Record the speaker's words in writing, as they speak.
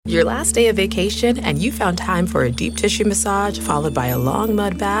Your last day of vacation and you found time for a deep tissue massage followed by a long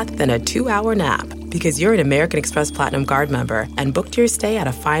mud bath, then a 2-hour nap. Because you're an American Express Platinum Card member and booked your stay at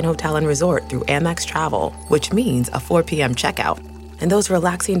a fine hotel and resort through Amex Travel, which means a 4 p.m. checkout. And those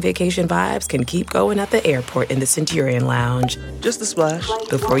relaxing vacation vibes can keep going at the airport in the Centurion Lounge. Just a splash.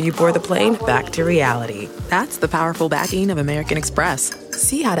 Before you board the plane, back to reality. That's the powerful backing of American Express.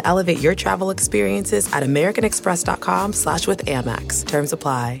 See how to elevate your travel experiences at americanexpress.com/withAmex. Terms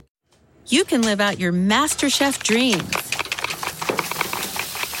apply. You can live out your MasterChef dreams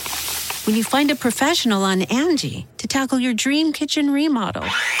when you find a professional on Angie to tackle your dream kitchen remodel.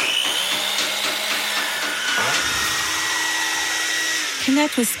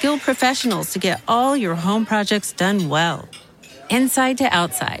 Connect with skilled professionals to get all your home projects done well. Inside to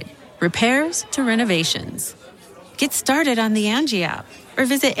outside, repairs to renovations. Get started on the Angie app or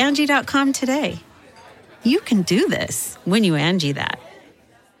visit Angie.com today. You can do this when you Angie that.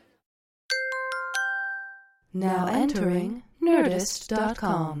 Now entering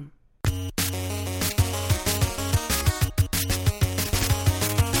Nerdist.com.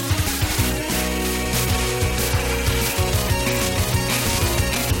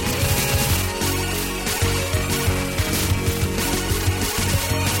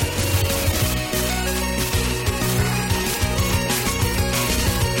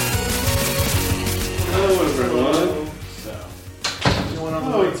 Hello, everyone.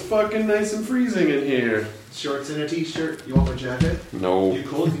 Oh, it's fucking nice and freezing in here. Shorts and a t-shirt. You want my jacket? No. You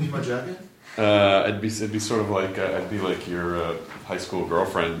cold? You need my jacket? It'd be sort of like I'd be like your high school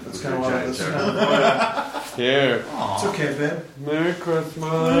girlfriend. That's kind of what jacket. that's Here. It's okay, babe. Merry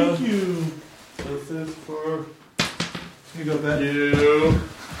Christmas. Thank you. This is for Here you go, babe. you.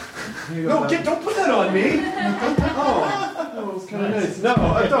 Here you go, babe. Don't put that on me. Oh, it's kind of nice. No,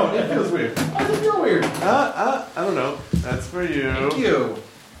 I don't. It feels weird. Why does it feel weird? I don't know. That's for you. Thank you.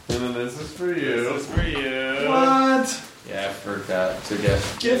 And then this is for you. This is for you. What? Yeah, I forgot to get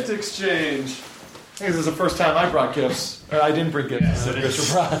Gift exchange. Hey, this is the first time I brought gifts. Or I didn't bring gifts. Yeah,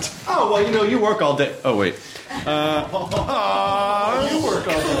 Mr. brought. Oh, well, you work all day. Oh, wait. You work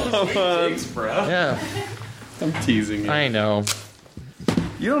on that. thanks, bro. Yeah, I'm teasing you. I know.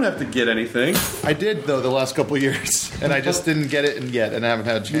 You don't have to get anything. I did, though, the last couple of years. And I just didn't get it yet, and I haven't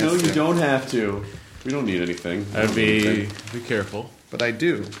had a chance to. You don't have to. We don't need anything. I'd be careful. But I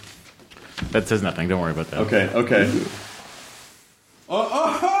do. That says nothing. Don't worry about that. Okay.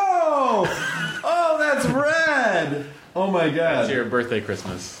 Oh, that's red. Oh my god. It's your birthday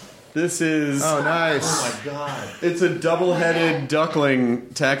Christmas. This is. Oh, nice. Oh my god. It's a double-headed duckling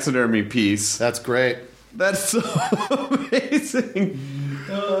taxidermy piece. That's great. That's so amazing.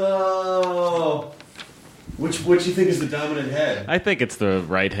 Oh. Which do you think is the dominant head? I think it's the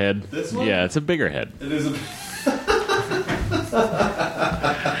right head. This one? Yeah, it's a bigger head. It is a.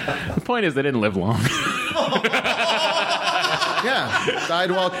 The point is, they didn't live long. Yeah, died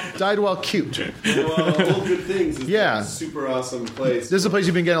while cute. Well, all good things. Is Yeah. a super awesome place. This is the place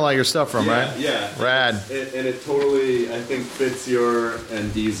you've been getting a lot of your stuff from, right? Yeah. Rad. And it totally, I think, fits your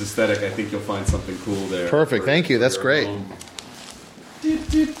and Dee's aesthetic. I think you'll find something cool there. Perfect. Thank you. That's your great. home.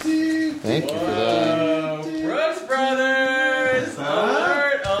 Thank you for that. Brooks Brothers!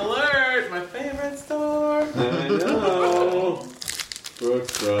 Alert! My favorite store! I know.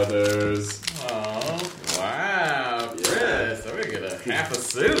 Brooks Brothers. Oh, wow. Chris, I'm going to get a half a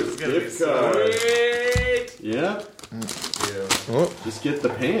suit. It's going to be Gift card. sweet. Yep. Oh. Just get the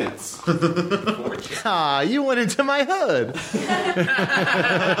pants. Ah, you went into my hood.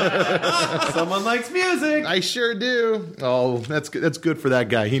 Someone likes music. I sure do. Oh, that's good. That's good for that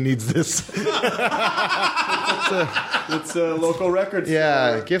guy. He needs this. It's a local record store.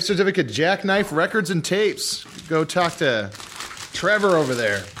 Yeah, gift certificate, Jackknife Records and Tapes. Go talk to Trevor over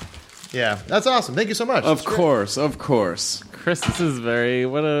there. Yeah, that's awesome. Thank you so much. Of course. Chris, this is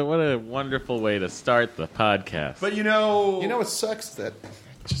what a wonderful way to start the podcast. But You know what sucks that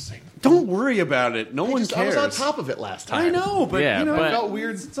just like don't worry about it. No one I cares. was on top of it last time. I know, but Yeah, it but- felt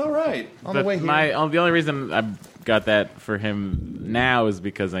weird. It's all right. On the way here. the only reason I got that for him now is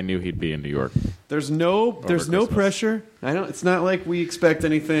because I knew he'd be in New York. There's no Christmas. pressure. I don't. It's not like we expect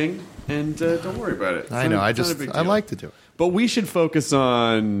anything, and don't worry about it. It's I not- know. it's not a big I deal. like to do it. But we should focus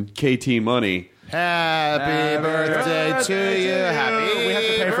on KT Money. Happy birthday to you. Happy. We have to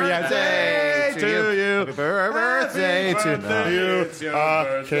pay for your birthday to you. Happy birthday to you.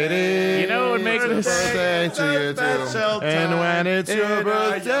 Katie. You know what makes Happy birthday to you too. And when it's your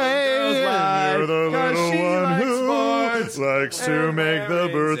birthday, you're the little one who likes to make the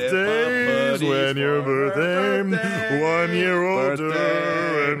birthdays when you're birthday 1 year older,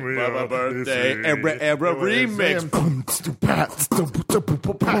 and we are birthday era remix.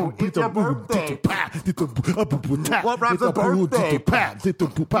 What rhymes with birthday?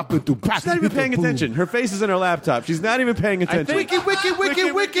 She's not even paying attention. Her face is in her laptop. She's not even paying attention. Wiki,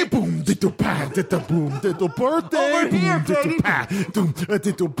 boom, boom, birthday. Over here, Katie.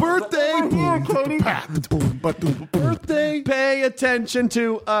 Birthday, boom, birthday. Pay attention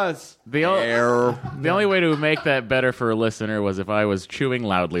to us. The only way to make that better for a listener was if I was chewing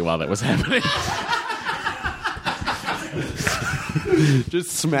loudly while that was happening.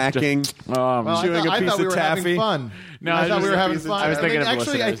 Just smacking, Well, chewing a I piece thought we of were taffy. having fun. No, I thought we were having fun. I was thinking of the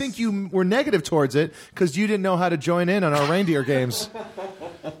actually, I listeners. think you were negative towards it because you didn't know how to join in on our reindeer games.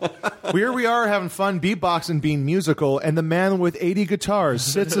 Here we are having fun beatboxing, being musical, and the man with 80 guitars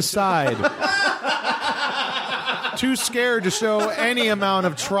sits aside, too scared to show any amount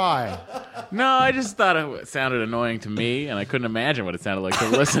of try. No, I just thought it sounded annoying to me, and I couldn't imagine what it sounded like to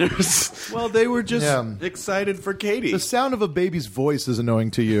the listeners. Well, they were just excited for Katie. The sound of a baby's voice is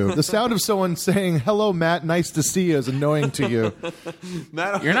annoying to you. The sound of someone saying, "Hello, Matt, nice to see you," is annoying to you.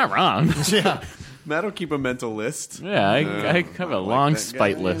 You're not wrong. Yeah. Matt'll keep a mental list. Yeah, I have a long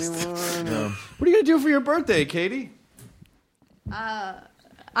spite list. What are you gonna do for your birthday, Katie?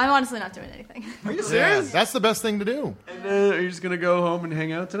 I'm honestly not doing anything. Are you serious? That's the best thing to do. And are you just gonna go home and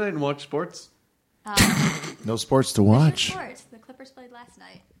hang out tonight and watch sports? No sports to watch. Sports. The Clippers played last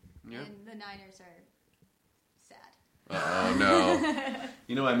night, and the Niners are sad. Oh no!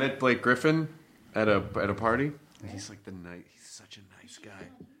 You know, I met Blake Griffin at a party. He's like he's such a nice guy.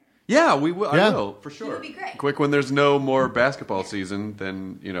 Yeah, we will. Yeah. I will for sure. It would be great. Quick, when there's no more basketball season,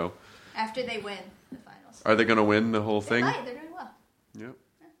 then After they win the finals. are they going to win the whole thing? They're doing well. Yep.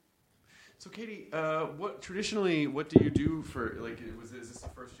 So, Katie, what do you do for is this the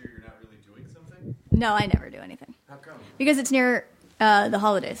first year you're not really doing something? No, I never do anything. How come? Because it's near the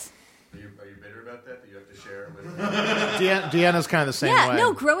holidays. Are you bitter about that you have to share it with? Deanna's kind of the same way.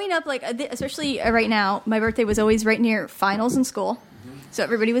 No, growing up, especially right now, my birthday was always right near finals in school. So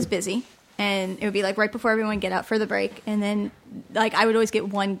everybody was busy. And it would be right before everyone would get out for the break. And then I would always get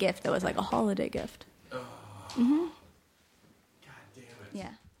one gift that was a holiday gift. Oh. Mm-hmm. God damn it.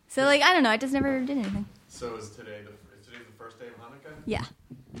 Yeah. So I don't know. I just never did anything. So is today's the first day of Hanukkah? Yeah.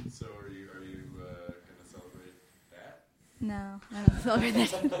 So are you going to celebrate that? No, I don't celebrate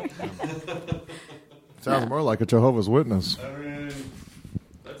that either. Sounds more like a Jehovah's Witness. I mean,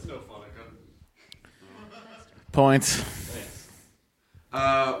 that's no Hanukkah. Points.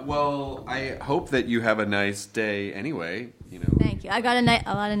 Well, I hope that you have a nice day anyway. Thank you. I got a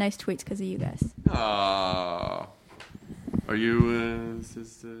lot of nice tweets because of you guys. Are you?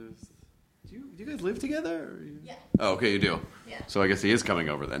 Do you guys live together? Yeah. Oh, okay, you do. Yeah. So I guess he is coming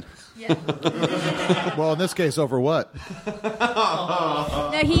over then. Yeah. Well, in this case, over what?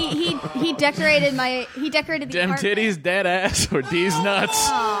 No, he decorated the Dem apartment. titties, dead ass, or D's nuts.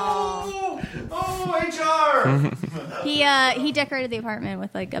 Oh, HR. He decorated the apartment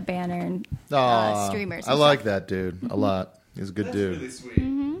with a banner and Aw, streamers. I and like stuff. that dude a lot. He's a good dude. Really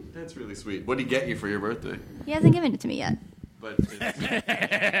sweet. That's really sweet. What did he get you for your birthday? He hasn't given it to me yet. But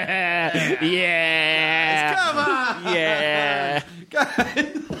Yeah. come on, Yeah.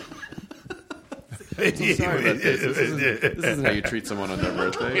 I'm so sorry about this. This isn't how you treat someone on their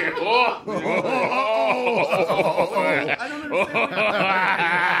birthday. I don't understand.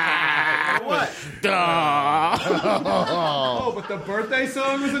 What? Oh, but the birthday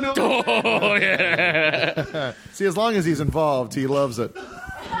song was enough. Oh, yeah. See, as long as he's involved, he loves it.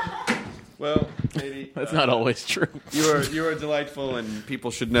 Well, Katie, That's not always true. you are delightful, and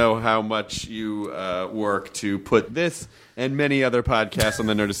people should know how much you work to put this and many other podcasts on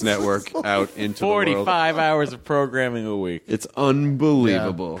the Nerdist Network out into the world. 45 hours of programming a week. It's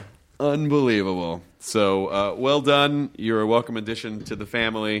unbelievable. Unbelievable. So, well done. You're a welcome addition to the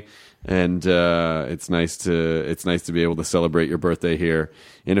family, and it's nice to be able to celebrate your birthday here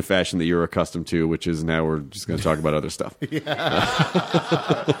in a fashion that you're accustomed to, which is now we're just going to talk about other stuff.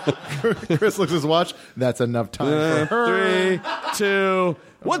 Chris looks at his watch. That's enough time for her. 3, 2.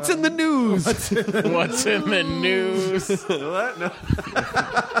 What's in the news? What's in the news? What? No.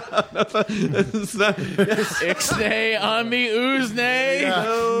 It's not. Ixnay on the ooznay.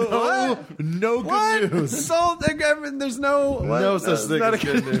 No good news. There's no such thing not as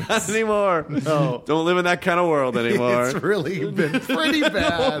good news. Not anymore. No. Don't live in that kind of world anymore. It's really been pretty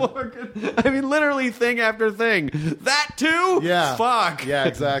bad. I mean, literally thing after thing. That too? Yeah. Fuck. Yeah,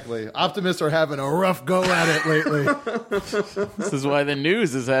 exactly. Optimists are having a rough go at it lately. This is why the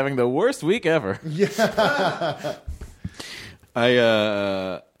news is having the worst week ever.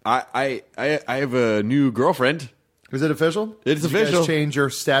 I have a new girlfriend. Is it official? It's Did you official. guys change your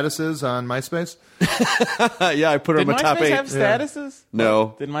statuses on MySpace? Yeah, I put her Did on my top MySpace 8. have statuses?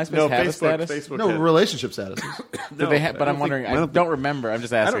 No. Did MySpace no, have Facebook, a status? Facebook No, had- relationship statuses. Did they have, but I'm wondering. I don't remember. I'm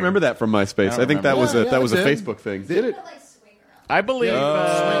just asking. I don't remember that from MySpace. I, think that was remember. that was a Yeah, it did. Facebook thing. Did it? I believe.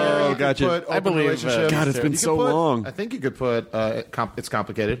 Oh, You could gotcha. put I open believe, relationship. God, it's been You so could put- long. I think you could put it's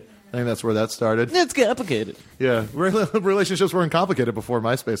complicated. I think that's where that started. it's complicated. Yeah, relationships weren't complicated before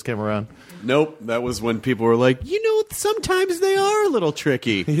MySpace came around. Nope, that was when people were like, sometimes they are a little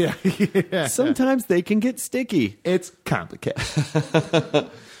tricky. Yeah, Sometimes they can get sticky. it's complicated.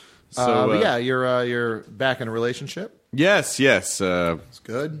 So But yeah, you're back in a relationship. yes. It's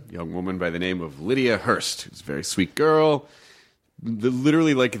good. Young woman by the name of Lydia Hurst, who's a very sweet girl,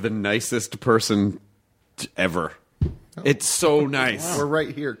 literally like the nicest person ever. It's so nice. We're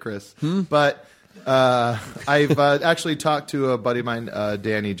right here, Chris. But I've actually talked to a buddy of mine,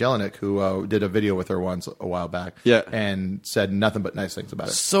 Danny Jelinek, who did a video with her once a while back. Yeah. And said nothing but nice things about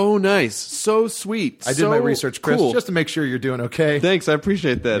it. So nice, so sweet. I did my research, Chris, cool. just to make sure you're doing okay. Thanks, I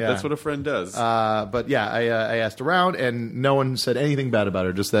appreciate that. Yeah. That's what a friend does. But yeah, I asked around, and no one said anything bad about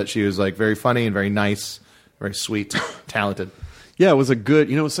her. Just that she was like very funny and very nice, very sweet, talented. Yeah, it was it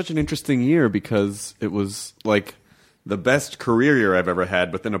was such an interesting year because it was like the best career year I've ever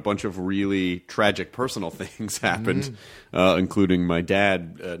had, but then a bunch of really tragic personal things happened, including my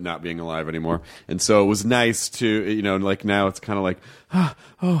dad not being alive anymore. And so it was nice to, like now it's kind of like,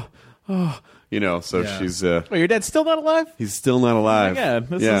 so Yeah. she's, Wait, your dad's still not alive? he's still not alive. Yeah,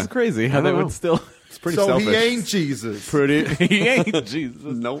 this Yeah. is crazy. How I they know. would still. It's pretty So selfish. he ain't Jesus. Pretty. He ain't Jesus.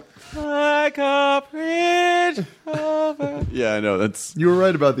 Nope. Like a bridge over. Yeah, I know. That's You were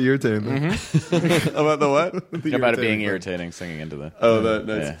right about the irritating thing. about the what? About it being irritating singing into the. Oh, that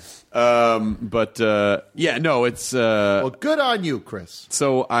nice. It's Well, good on you, Chris.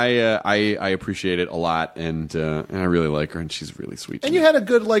 so I appreciate it a lot, and I really like her, and she's really sweet. And you had a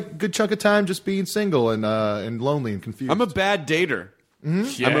good chunk of time just being single and lonely and confused. I'm a bad dater.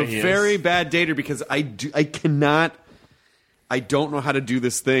 Yeah, I'm a he is. very bad dater because I don't know how to do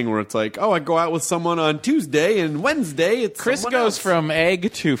this thing where it's like, I go out with someone on Tuesday and Wednesday it's Chris someone goes else. from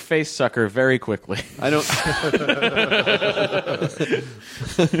egg to face sucker very quickly. I don't.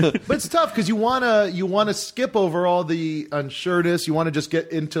 But it's tough because you wanna skip over all the unsureness. You want to just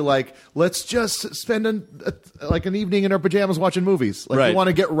get into like, let's just spend an evening in our pajamas watching movies. Like Right. you want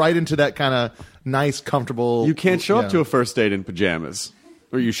to get right into that kind of nice, comfortable. You can't show yeah. up to a first date in pajamas,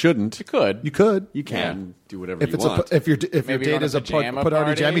 or you shouldn't. You could. You could. You can do whatever If you it's want. if your Maybe date on is a pajama put already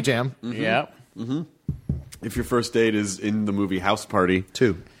party. jammy jam. Yeah. If your first date is in the movie House Party,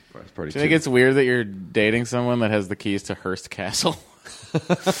 Two. House Party Do you think it's weird that you're dating someone that has the keys to Hearst Castle?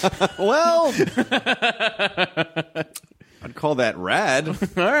 well, I'd call that rad. All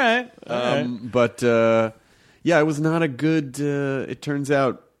right. But I was not a good. It turns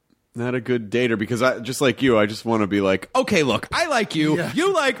out, not a good dater because I just like you. I just want to be like, okay, look, I like you, Yeah.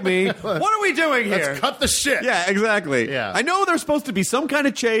 you like me. What are we doing here? Let's cut the shit. Yeah, exactly. Yeah. I know there's supposed to be some kind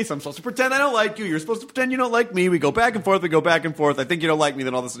of chase. I'm supposed to pretend I don't like you. You're supposed to pretend you don't like me. We go back and forth. We go back and forth. I think you don't like me.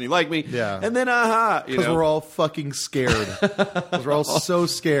 Then all of a sudden you like me. Yeah. And then Because we're all fucking scared. Because we're all so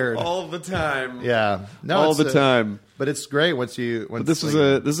scared. all the time. Yeah. No, all it's the time. But it's great once you. But this is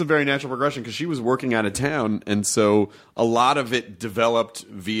a very natural progression because she was working out of town, and so a lot of it developed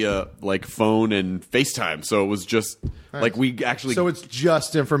via like phone and FaceTime. So it was just like we actually So it's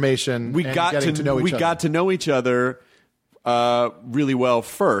just information. we and got getting to know each we other. got to know each other really well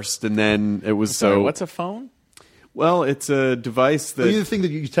first, and then it was Sorry, so. what's a phone? Well, it's a device Are you that the thing that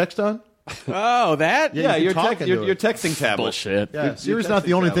you text on? Oh, that? Yeah, yeah, you your can talk into your it. texting tablet. Bullshit. Yeah, Siri's not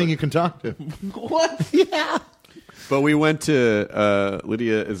the only thing you can talk to. What? Yeah. But we went to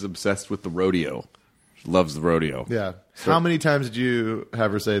Lydia is obsessed with the rodeo. She loves the rodeo. Yeah. How many times did you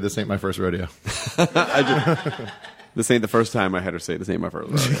have her say, "This ain't my first rodeo"? This ain't the first time I had her say this ain't my first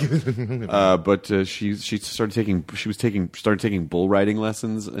rodeo. But she started taking bull riding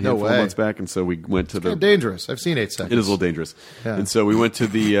lessons a handful of way. months back, and so we went to Kind the. of dangerous. I've seen 8 seconds. It is a little dangerous, Yeah. and so we went to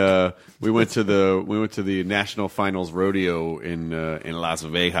the National Finals Rodeo in Las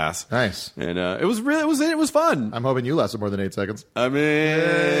Vegas. Nice. And it was fun. I'm hoping you lasted more than 8 seconds. I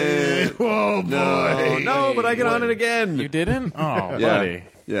mean, Oh, no, but I get on it again. You didn't? Oh, Yeah. buddy.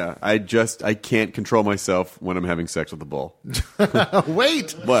 Yeah, I can't control myself when I'm having sex with the bull.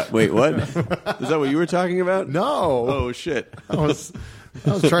 Wait. What? Wait, what? Is that what you were talking about? No. Oh shit. I was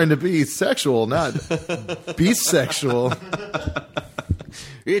trying to be sexual, not bisexual.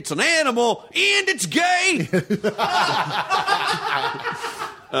 It's an animal and it's gay.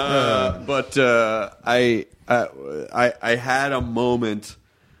 But I I had a moment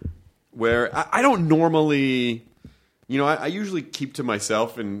where I don't normally, I usually keep to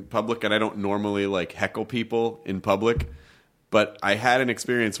myself in public, and I don't normally like heckle people in public. But I had an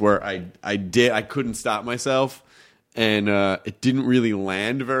experience where I couldn't stop myself, and it didn't really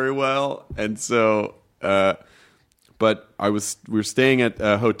land very well, and so. But we were staying at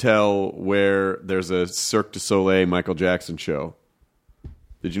a hotel where there's a Cirque du Soleil Michael Jackson show.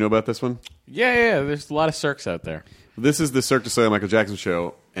 Did you know about this one? Yeah. There's a lot of Cirques out there. This is the Cirque du Soleil Michael Jackson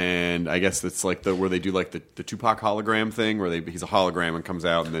show, and I guess it's like where they do like the Tupac hologram thing, where he's a hologram and comes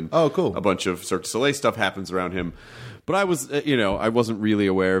out, and then cool. a bunch of Cirque du Soleil stuff happens around him. But I was, I wasn't really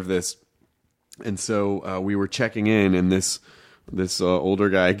aware of this, and so we were checking in, and this older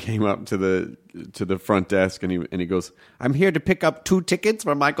guy came up to the front desk, and he goes, "I'm here to pick up 2 tickets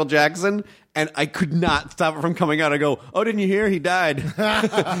for Michael Jackson." And I could not stop it from coming out. I go, "Oh, didn't you hear? He died."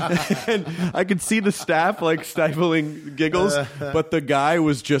 And I could see the staff like stifling giggles, but the guy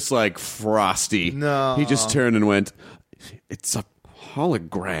was just like frosty. No. He just turned and went, "It's a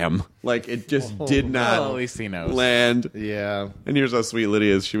hologram." Like it just did not Well, at least he knows. land. Yeah. And here's how sweet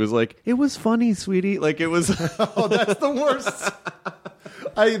Lydia is. She was like, "It was funny, sweetie." Like it was. Oh, that's the worst.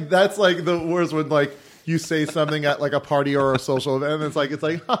 That's like the worst when like you say something at like a party or a social event, and it's like,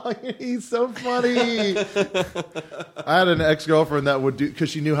 "Oh, he's so funny." I had an ex-girlfriend that would do,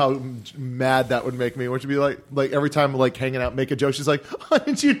 because she knew how mad that would make me, which would be like every time like hanging out, make a joke. She's like, "Oh,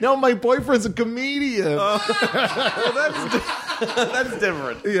 did you know my boyfriend's a comedian?" Well, that's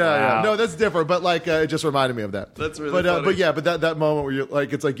different. Yeah. No, that's different. But like, it just reminded me of that. That's really funny. But yeah, but that moment where you're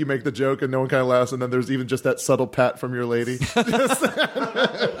like, it's like you make the joke and no one kind of laughs, and then there's even just that subtle pat from your lady.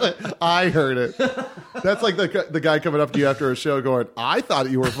 I heard it. That's like the guy coming up to you after a show going, "I thought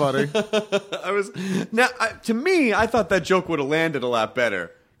you were funny." To me, I thought that joke would have landed a lot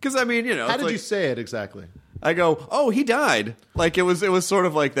better. Because I mean, How did you say it exactly? I go, "Oh, he died." Like it was sort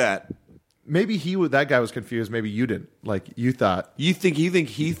of like that. Maybe that guy was confused. Maybe you didn't. Like you thought. You think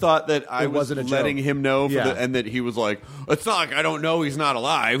he thought that I was wasn't a letting joke. him know, Yeah. and that he was like, "It's not like I don't know he's not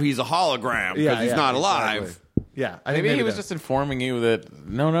alive. He's a hologram because he's not alive." Exactly. Yeah, I think Maybe he was just informing you that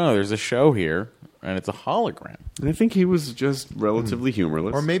no, there's a show here and it's a hologram. And I think he was just relatively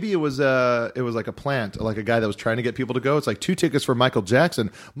humorless. Or maybe it was like a plant, like a guy that was trying to get people to go. It's like 2 tickets for Michael Jackson.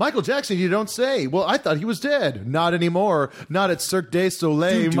 Michael Jackson, you don't say. Well, I thought he was dead. Not anymore. Not at Cirque du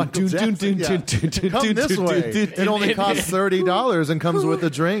Soleil. Michael Jackson. Come this way. It only costs $30 and comes with a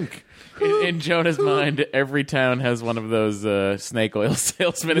drink. In Jonah's mind, every town has one of those snake oil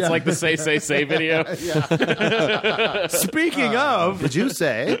salesmen. It's like the say video. Speaking of, Did you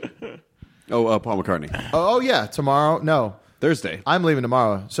say? Paul McCartney. Oh, yeah. Tomorrow? No. Thursday. I'm leaving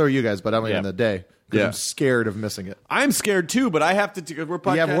tomorrow. So are you guys, but I'm leaving Yeah. the day. 'Cause Yeah. I'm scared of missing it. I'm scared too, but I have to. Because we're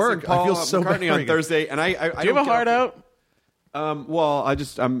podcasting. You have work. I Paul feel so bad McCartney for on you. Thursday, and I Do you have a heart out? Well,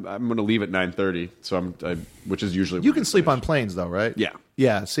 I'm going to leave at 9:30, so which is usually You can sleep on planes, though, right? Yeah.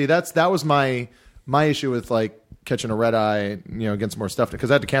 Yeah. See, that was my issue with like catching a red eye, getting some more stuff,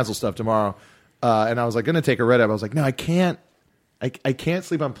 because I had to cancel stuff tomorrow, and I was like going to take a red eye, but I was like, no, I can't. I can't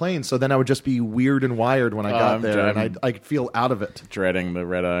sleep on planes, so then I would just be weird and wired when I got I'm there, driving. and I'd feel out of it. Dreading the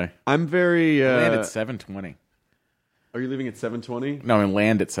red eye. I'm very. Land at 7:20. Are you leaving at 7:20? No, I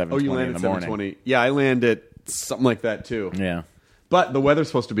land at 7:20 Oh, you land in at the morning. 7:20. Yeah, I land at something like that too. Yeah. But the weather's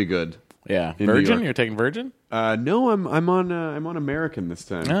supposed to be good. Yeah. In New Virgin? York. You're taking Virgin? No, I'm on American this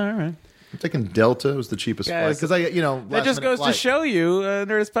time. Oh, all right. I'm taking Delta. It was the cheapest flight Guys, because That just goes to show you,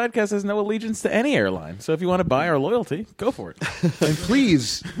 Nerdist Podcast has no allegiance to any airline. So if you want to buy our loyalty, go for it. And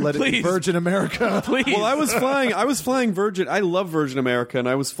please let it be Please. Virgin America. Please. Well, I was flying Virgin. I love Virgin America, and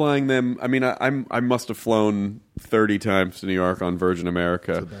I was flying them. I mean, I must have flown 30 times to New York on Virgin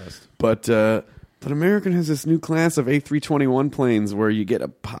America. But American has this new class of A321 planes where you get a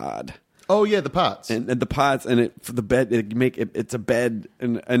pod. Oh yeah, the pots. And the pods, and for the bed, it's a bed,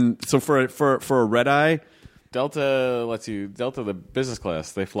 and so for a red eye, Delta the business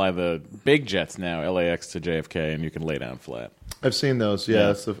class. They fly the big jets now, LAX to JFK, and you can lay down flat. I've seen those.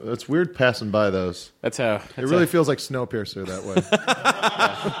 Yeah, it's weird passing by those. That's how It really feels like Snowpiercer that way.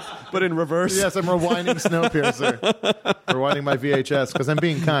 but in reverse. Yes, I'm rewinding Snowpiercer. Rewinding my VHS because I'm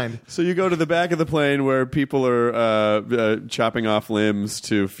being kind. So you go to the back of the plane where people are chopping off limbs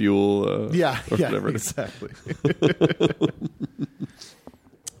to fuel. Or whatever it is. Exactly.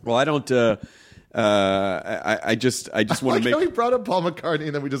 Well, I don't. I just want Like to how make. we brought up Paul McCartney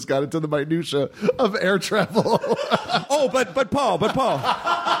and then we just got into the minutia of air travel. Oh, but Paul.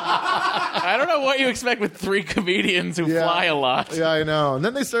 I don't know what you expect with 3 comedians who Yeah. fly a lot. Yeah, I know. And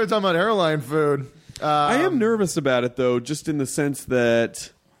then they started talking about airline food. I am nervous about it though, just in the sense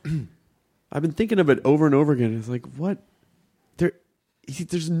that I've been thinking of it over and over again. It's like, what?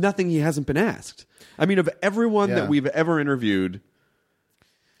 There's nothing he hasn't been asked. I mean, of everyone that we've ever interviewed,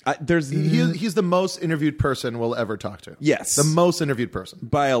 he's the most interviewed person we'll ever talk to. Yes. The most interviewed person.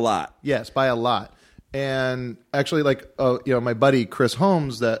 By a lot. Yes, by a lot. And actually, like, my buddy Chris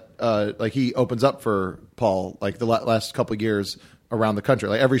Holmes, that he opens up for Paul like the last couple of years around the country.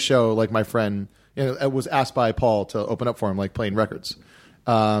 Like every show, like my friend, was asked by Paul to open up for him, like playing records.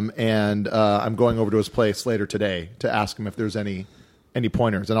 And I'm going over to his place later today to ask him if there's any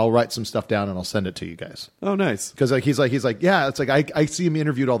pointers, and I'll write some stuff down and I'll send it to you guys. Oh, nice. Because he's like, yeah, it's like I see him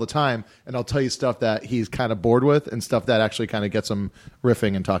interviewed all the time, and I'll tell you stuff that he's kind of bored with and stuff that actually kind of gets him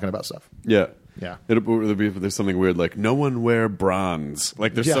riffing and talking about stuff. Yeah. Yeah. There's something weird like no one wear bronze.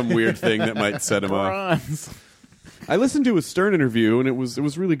 Like there's some weird thing that might set him Bronze. off. I listened to a Stern interview and it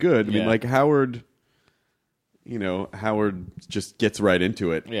was really good. I mean, like Howard just gets right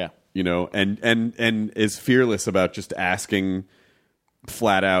into it. Yeah. And is fearless about just asking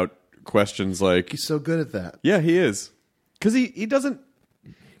flat out questions like He's so good at that. Yeah, he is. Because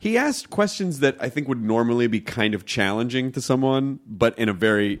he asked questions that I think would normally be kind of challenging to someone, but in a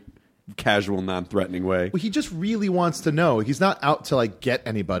very casual, non-threatening way. Well, he just really wants to know. He's not out to like get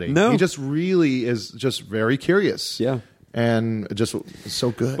anybody. No. He just really is just very curious. Yeah. And just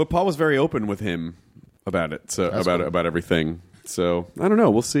so good. But Paul was very open with him about it, so That's about everything. So I don't know.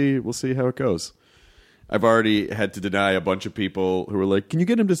 We'll see how it goes. I've already had to deny a bunch of people who were like, "Can you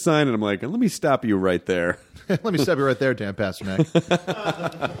get him to sign?" And I'm like, "Let me stop you right there." Let me stop you right there, Dan Pasternak.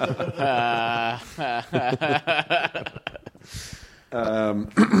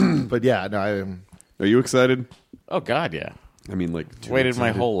 But yeah, no. Are you excited? Oh God, yeah. I mean, like, Waited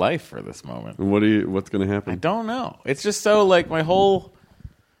my whole life for this moment. What's going to happen? I don't know. It's just so like my whole.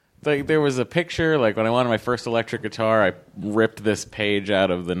 Like there was a picture, like when I wanted my first electric guitar, I ripped this page out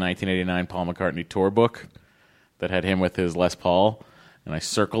of the 1989 Paul McCartney tour book that had him with his Les Paul, and I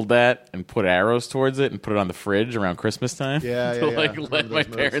circled that and put arrows towards it and put it on the fridge around Christmas time. Yeah, to yeah, like yeah. let my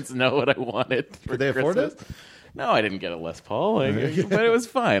parents know what I wanted. For Did they afford Christmas. it? No, I didn't get a Les Paul, but it was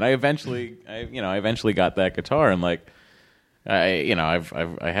fine. I eventually got that guitar, and like, I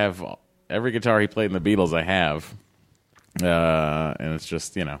have every guitar he played in the Beatles. I have. And it's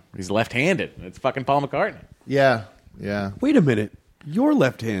just, he's left-handed. It's fucking Paul McCartney. Yeah, yeah. Wait a minute. You're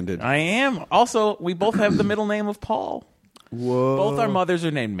left-handed. I am. Also, we both have the middle name of Paul. Whoa. Both our mothers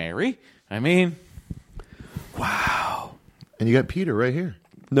are named Mary. I mean, wow. And you got Peter right here.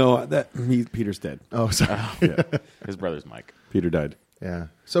 No, Peter's dead. Oh, sorry. Yeah. his brother's Mike. Peter died. Yeah,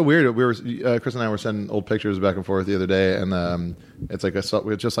 so weird. We were Chris and I were sending old pictures back and forth the other day, and it's like we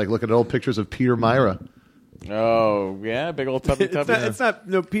were just like looking at old pictures of Peter Myra. Oh yeah, big old tubby. It's not.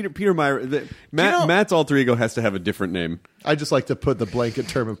 No, Peter Myra. Matt's alter ego has to have a different name. I just like to put the blanket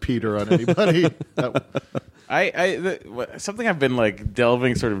term of Peter on anybody. Something I've been like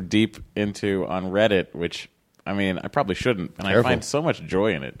delving sort of deep into on Reddit, which I mean I probably shouldn't, and Careful. I find so much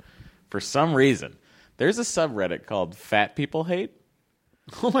joy in it. For some reason, there's a subreddit called Fat People Hate.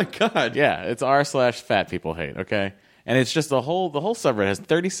 Oh my god! Yeah, it's r/Fat People Hate. Okay, and it's just the whole subreddit has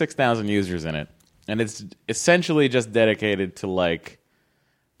 36,000 users in it, and it's essentially just dedicated to like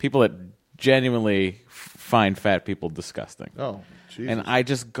people that genuinely find fat people disgusting. Oh, Jesus. And I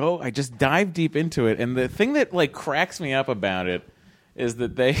just dive deep into it, and the thing that like cracks me up about it is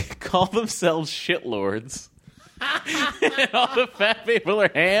that they call themselves shitlords, and all the fat people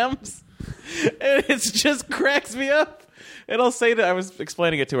are hams, and it just cracks me up. And I'll say that I was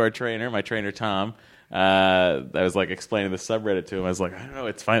explaining it to our trainer, my trainer Tom. I was like explaining the subreddit to him. I was like, I don't know,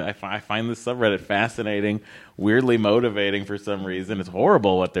 it's fine. I find this subreddit fascinating, weirdly motivating for some reason. It's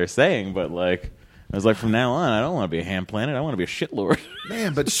horrible what they're saying, but like, I was like, from now on, I don't want to be a ham planet. I want to be a shitlord.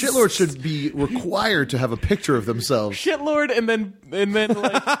 Man, but shitlords should be required to have a picture of themselves. Shitlord, and then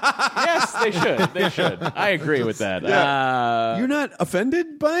like, yes, they should. They should. I agree with that. Yeah. You're not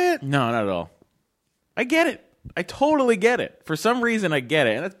offended by it? No, not at all. I get it. I totally get it. For some reason, I get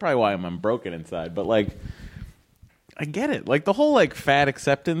it, and that's probably why I'm broken inside. But like, I get it. Like the whole like fat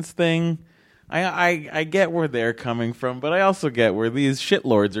acceptance thing. I get where they're coming from, but I also get where these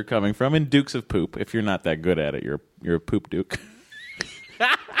shitlords are coming from. And dukes of poop. If you're not that good at it, you're a poop duke.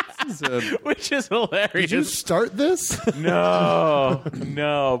 Which is hilarious. Did you start this?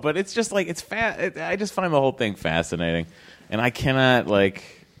 No. But it's just like it's fat. I just find the whole thing fascinating, and I cannot like.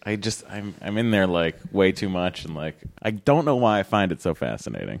 I'm in there like way too much, and like I don't know why I find it so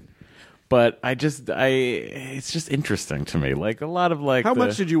fascinating, but it's just interesting to me. Like a lot of like how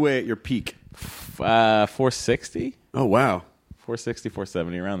much did you weigh at your peak? 460. Oh wow, 460,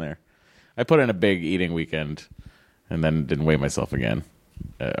 470 around there. I put in a big eating weekend, and then didn't weigh myself again.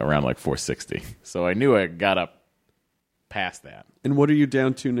 around like 460. So I knew I got up past that, And what are you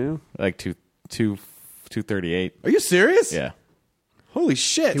down to now? like 238. Are you serious? Yeah, Holy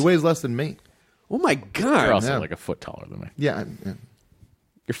shit. He weighs less than me. Oh my you're god. also yeah. like a foot taller than me. Yeah.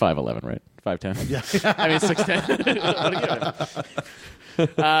 You're 5'11", right? 5'10". Yeah, I mean 6'10". What are you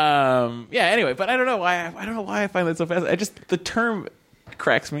doing? Yeah. Anyway, but I don't know why. I don't know why I find that so fast. The term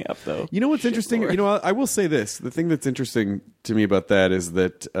cracks me up though. You know what's interesting? Lord. You know, I will say this. The thing that's interesting to me about that is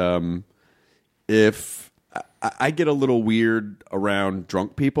that if I get a little weird around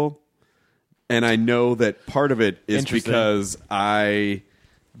drunk people, and I know that part of it is because I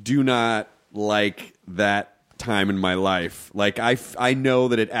do not like that time in my life. Like I know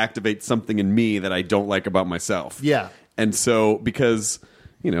that it activates something in me that I don't like about myself. Yeah. And so because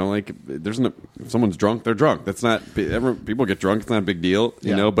like there's no, if someone's drunk, they're drunk. That's not people get drunk. It's not a big deal,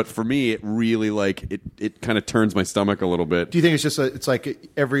 you know. But for me, it really it kind of turns my stomach a little bit. Do you think it's just it's like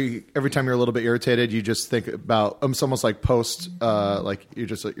every time you're a little bit irritated, you just think about it's almost like post like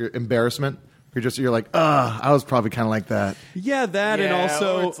your embarrassment. You're like, I was probably kind of like that. Yeah, that Yeah, and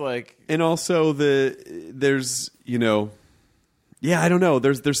also or it's like, and also there's I don't know.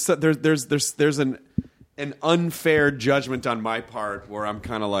 There's an unfair judgment on my part where I'm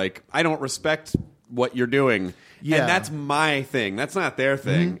kind of like, I don't respect what you're doing. Yeah. And that's my thing. That's not their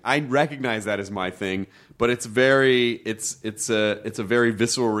thing. I recognize that as my thing, but it's a very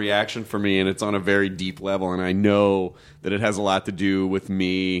visceral reaction for me, and it's on a very deep level, and I know that it has a lot to do with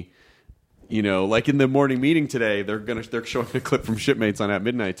me. Like in the morning meeting today, they're showing a clip from Shipmates on At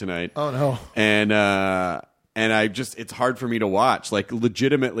Midnight tonight. Oh no. And it's hard for me to watch. Like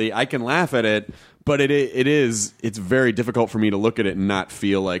legitimately, I can laugh at it, but it's very difficult for me to look at it and not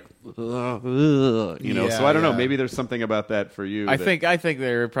feel like, So I don't know. Maybe there's something about that for you. I think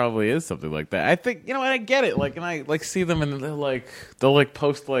there probably is something like that. I think and I get it. Like, and I see them and they'll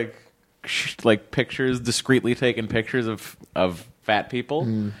post pictures, discreetly taken pictures of fat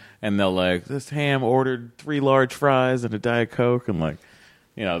people, and they'll this ham ordered 3 large fries and a Diet Coke, and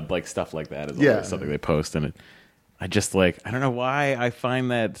stuff like that is always something they post, and I just I don't know why I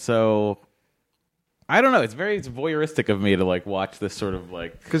find that so. I don't know. It's voyeuristic of me to watch this sort of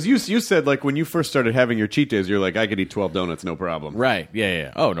because you said when you first started having your cheat days, you're like, I could eat 12 donuts, no problem. Right?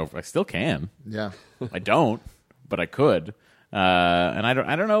 Yeah. Oh no, I still can. Yeah. I don't, but I could. And I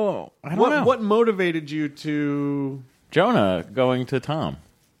don't know. What motivated you to Jonah going to Tom?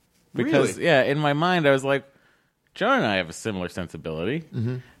 Because Really? in my mind I was like, Jonah and I have a similar sensibility,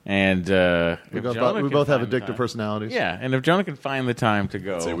 and We both have addictive personalities. Yeah, and if Jonah can find the time to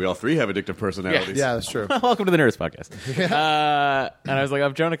go, say we all three have addictive personalities. Yeah, that's true. welcome to the Nerdist Podcast. And I was like,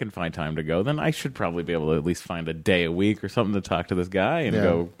 if Jonah can find time to go, then I should probably be able to at least find a day a week or something to talk to this guy and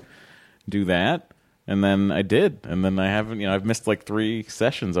go do that. And then I did, and then I haven't. I've missed 3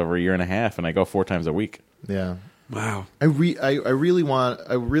 sessions over a year and a half, and I go 4 times a week. Yeah. Wow. I really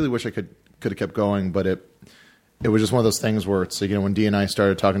wish I could have kept going, but it was just one of those things where it's when Dee and I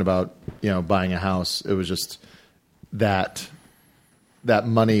started talking about buying a house, it was just that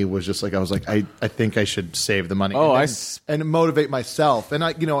money was just I was like, I think I should save the money. Oh, and motivate myself, and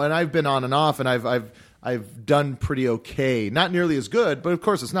and I've been on and off, and I've done pretty okay, not nearly as good, but of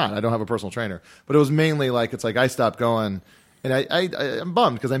course it's not. I don't have a personal trainer, but it was mainly I stopped going, and I'm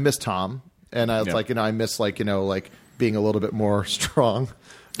bummed because I miss Tom, and I was I miss being a little bit more strong.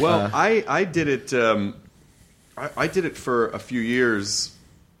 Well, I did it. I did it for a few years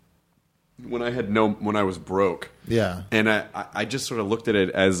when I was broke. Yeah, and I just sort of looked at it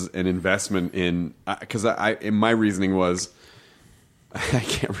as an investment in because my reasoning was I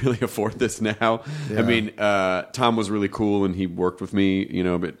can't really afford this now. Yeah. I mean, Tom was really cool and he worked with me,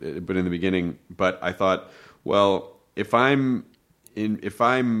 but in the beginning. But I thought, well, if I'm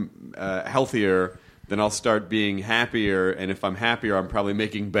healthier, then I'll start being happier, and if I'm happier, I'm probably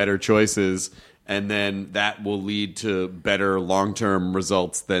making better choices, and then that will lead to better long-term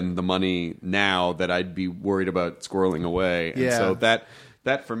results than the money now that I'd be worried about squirreling away. And so that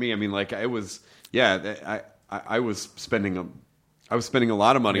for me, I mean, I was spending a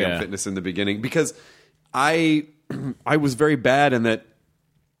lot of money on fitness in the beginning because I was very bad in that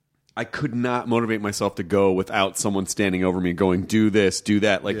I could not motivate myself to go without someone standing over me going, do this, do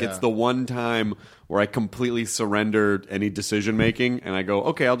that. It's the one time where I completely surrendered any decision making and I go,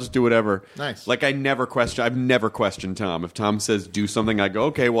 okay, I'll just do whatever. Nice. I've never questioned Tom. If Tom says do something, I go,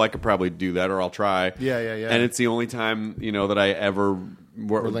 okay, well, I could probably do that or I'll try. Yeah. And it's the only time, that I ever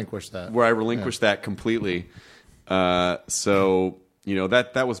relinquished that. Where I relinquished that completely. So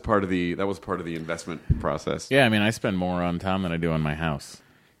that was part of the investment process. Yeah, I mean, I spend more on Tom than I do on my house.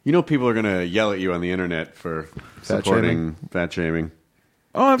 People are going to yell at you on the internet for supporting fat shaming.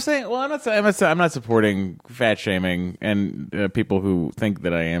 Oh, I'm saying. Well, I'm not supporting fat shaming, and people who think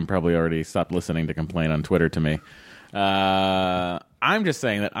that I am probably already stopped listening to complain on Twitter to me. I'm just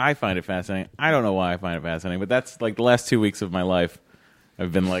saying that I find it fascinating. I don't know why I find it fascinating, but that's like the last 2 weeks of my life.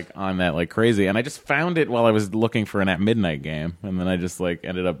 I've been like on that like crazy, and I just found it while I was looking for an At Midnight game, and then I just like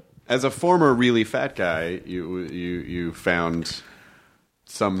ended up. As a former really fat guy, you found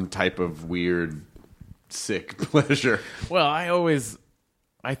some type of weird, sick pleasure. Well, I always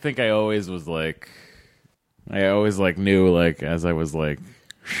was like, I always like knew like as I was like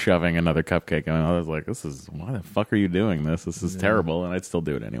shoving another cupcake, and I was like, why the fuck are you doing this? This is terrible, and I'd still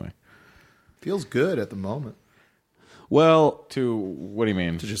do it anyway. Feels good at the moment. Well, what do you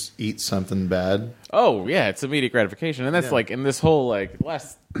mean? To just eat something bad. Oh yeah, it's immediate gratification, and that's like in this whole like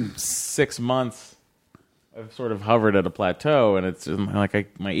last 6 months, I've sort of hovered at a plateau, and it's just,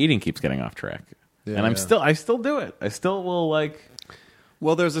 like my eating keeps getting off track, and I still do it. I still will like.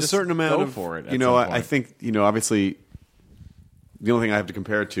 Well, there's a certain amount of for it. I think obviously the only thing I have to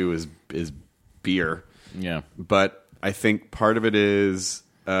compare it to is beer. Yeah, but I think part of it is.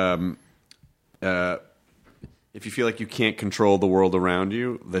 If you feel like you can't control the world around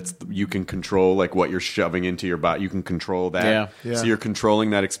you, you can control like what you're shoving into your body. You can control that. Yeah. So you're controlling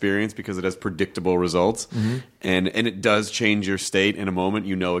that experience because it has predictable results, and it does change your state in a moment.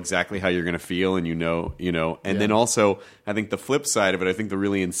 You know exactly how you're going to feel, and you know. And then also, I think the flip side of it, I think the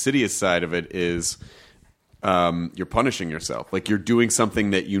really insidious side of it is you're punishing yourself. Like you're doing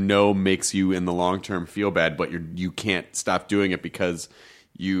something that you know makes you in the long term feel bad, but you can't stop doing it because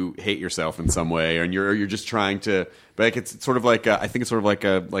you hate yourself in some way, and you're just trying to. But like it's sort of like I think it's sort of like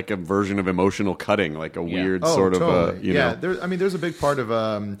a version of emotional cutting, like a weird sort totally. of you know. There's a big part of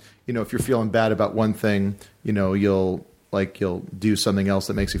if you're feeling bad about one thing, you'll do something else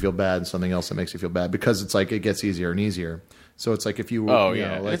that makes you feel bad, and something else that makes you feel bad, because it's like it gets easier and easier. So it's like if you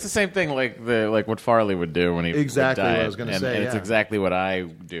it's the same thing like what Farley would do when he exactly would diet, what I was going to say. And it's exactly what I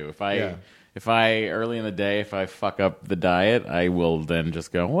do. If I early in the day, if I fuck up the diet, I will then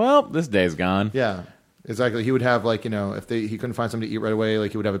just go, well, this day's gone. Yeah, exactly. He would have if he couldn't find something to eat right away,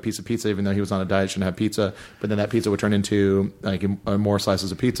 like he would have a piece of pizza, even though he was on a diet, shouldn't have pizza. But then that pizza would turn into like more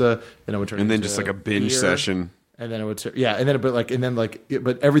slices of pizza. Then it would turn and into then just like a binge beer, session. And then it would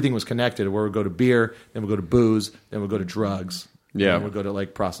but everything was connected. Where we'd go to beer, then we'd go to booze, then we'd go to drugs. Yeah, and we'd go to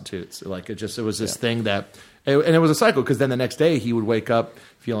like prostitutes. Like it was this thing that. And it was a cycle, because then the next day he would wake up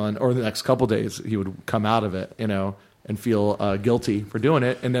feeling, or the next couple days he would come out of it, and feel guilty for doing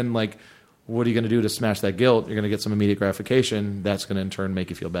it. And then like, what are you going to do to smash that guilt? You're going to get some immediate gratification. That's going to in turn make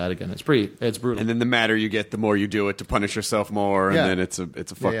you feel bad again. It's brutal. And then the madder you get, the more you do it to punish yourself more, and then it's a fucked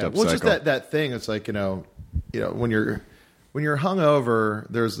up well, cycle. It's just that thing. It's like when you're hungover,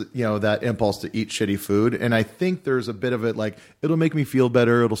 there's that impulse to eat shitty food, and I think there's a bit of it like it'll make me feel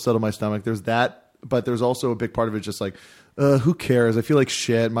better, it'll settle my stomach. There's that. But there's also a big part of it just like, who cares? I feel like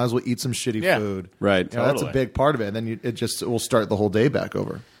shit. Might as well eat some shitty food. Right. Totally. That's a big part of it. And then it will start the whole day back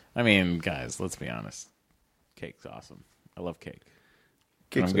over. I mean, guys, let's be honest. Cake's awesome. I love cake.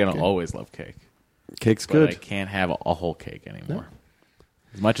 Cake's I'm going to always love cake. Cake's but good. I can't have a whole cake anymore.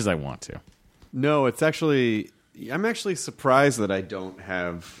 As much as I want to. No, it's actually... I'm actually surprised that I don't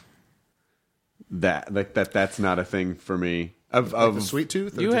have that. Like that's not a thing for me. Of the sweet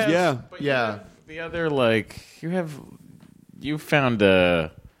tooth? You have, yeah. The other, like, you found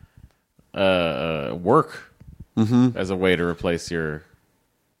work as a way to replace your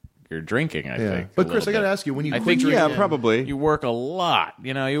drinking, I think. But Chris, I got to ask you, when you quit drinking... Yeah, probably. You work a lot.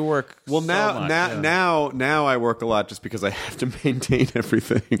 You work well, so much. now I work a lot just because I have to maintain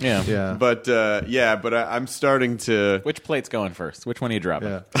everything. Yeah. But, I'm starting to... Which plate's going first? Which one are you dropping?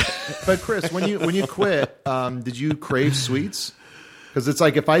 Yeah. But Chris, when you quit, did you crave sweets? Because it's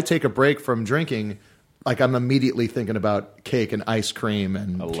like if I take a break from drinking, like I'm immediately thinking about cake and ice cream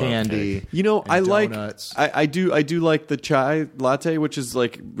and candy. Cake. I donuts. I do like the chai latte, which is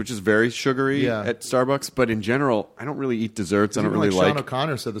very sugary at Starbucks. But in general, I don't really eat desserts. I don't really like. Sean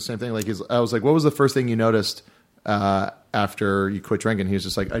O'Connor said the same thing. Like I was like, what was the first thing you noticed after you quit drinking? He was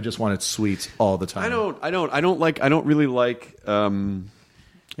just like, I just wanted sweets all the time. I don't really like.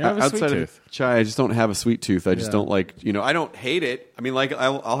 Outside of chai, I just don't have a sweet tooth. I just don't like. I don't hate it. I mean, like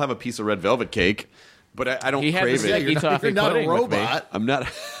I'll have a piece of red velvet cake, but I don't crave it. You're not a robot. I'm not,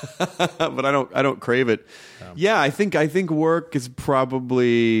 but I don't crave it. Yeah, I think work is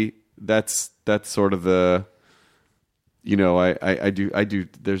probably that's sort of the. I do.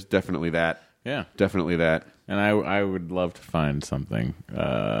 There's definitely that. Yeah, definitely that. And I would love to find something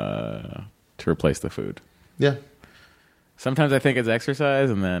to replace the food. Yeah. Sometimes I think it's exercise,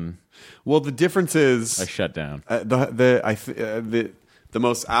 and then the difference is I shut down. The the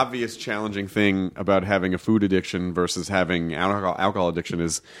most obvious challenging thing about having a food addiction versus having alcohol addiction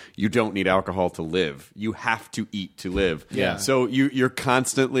is you don't need alcohol to live. You have to eat to live. Yeah. So you're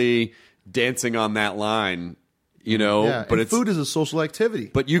constantly dancing on that line, you know. Yeah, but and food is a social activity.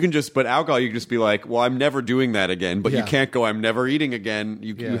 But alcohol, you can just be like, well, I'm never doing that again. But you can't go, I'm never eating again.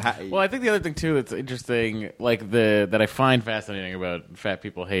 Well, I think the other thing too that's interesting, like that I find fascinating about Fat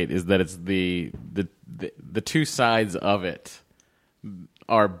People Hate, is that it's the two sides of it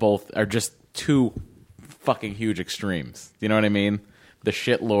are just two fucking huge extremes. You know what I mean? The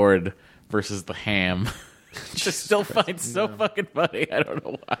shitlord versus the ham. Just still find so fucking funny. I don't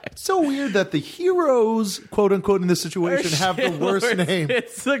know why. It's so weird that the heroes, quote unquote, in this situation have the worst name.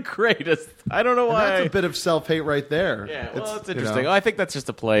 It's the greatest. I don't know why. And that's a bit of self-hate right there. Yeah, well, it's interesting. You know. I think that's just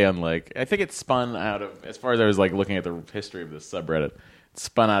a play on, like, I think it spun out of, as far as I was like looking at the history of this subreddit, it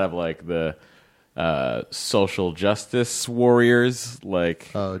spun out of like the social justice warriors, like,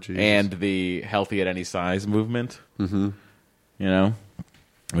 and the healthy at any size movement. Mm-hmm. You know,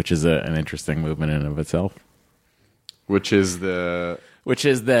 which is an interesting movement in and of itself. Which is that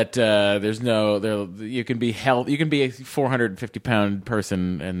there's no you can be you can be a 450-pound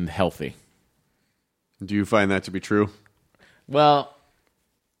person and healthy. Do you find that to be true? Well,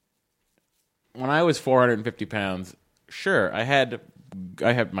 when I was 450 pounds, sure, I had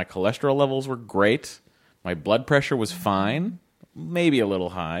my cholesterol levels were great, my blood pressure was fine, maybe a little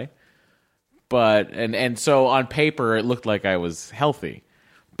high, but and so on paper it looked like I was healthy.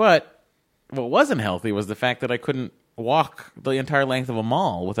 But what wasn't healthy was the fact that I couldn't walk the entire length of a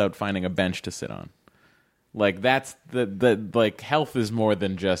mall without finding a bench to sit on. Like, that's like, health is more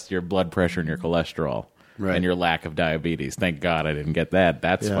than just your blood pressure and your cholesterol and your lack of diabetes. Thank God I didn't get that.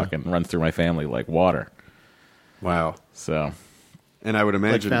 That's fucking runs through my family like water. Wow. So, and I would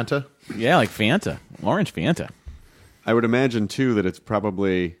imagine like Fanta? Yeah, like Fanta. Orange Fanta. I would imagine too that it's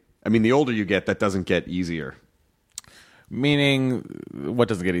probably, I mean, the older you get, that doesn't get easier. Meaning, what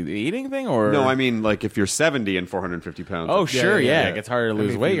does it get? Eating thing? Or no, I mean, like, if you're 70 and 450 pounds. Oh, sure, yeah. It gets harder to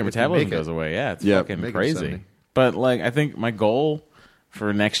lose weight. Your metabolism goes away. Yeah, it's fucking crazy. But, like, I think my goal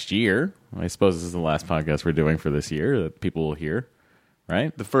for next year, I suppose this is the last podcast we're doing for this year that people will hear,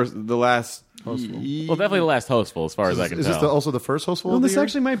 right? The last hostful. Well, definitely the last hostful, as far as I can tell. Is this also the first hostful? Well, of the this year?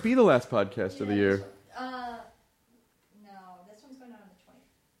 actually might be the last podcast of the year.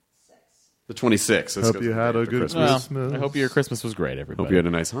 The 26th. Hope you had a good Christmas. I hope your Christmas was great, everybody. Hope you had a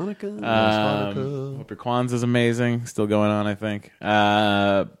nice Hanukkah. Hope your Kwanzaa's amazing. Still going on, I think.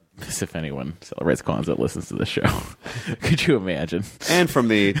 If anyone celebrates Kwanzaa, listens to the show. Could you imagine? And from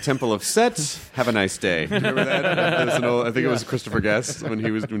the Temple of Set, have a nice day. Remember that? I think it was Christopher Guest when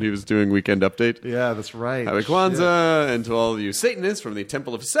he was doing Weekend Update. Yeah, that's right. Happy Kwanzaa, and to all of you Satanists from the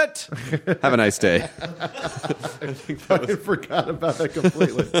Temple of Set, have a nice day. I forgot about that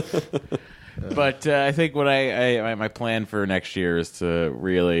completely. But I think what my plan for next year is to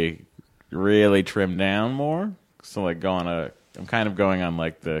really, really trim down more. So, like, I'm kind of going on,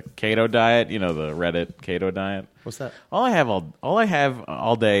 like, the keto diet, you know, the Reddit keto diet. What's that? All I have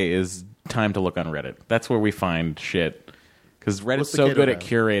all day is time to look on Reddit. That's where we find shit. Because Reddit's so good at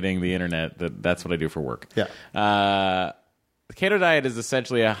curating the internet that's what I do for work. Yeah. The keto diet is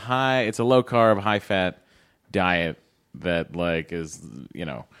essentially it's a low carb, high fat diet that, like, is, you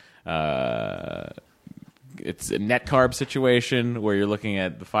know, it's a net carb situation where you're looking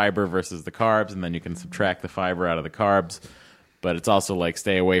at the fiber versus the carbs, and then you can subtract the fiber out of the carbs. But it's also like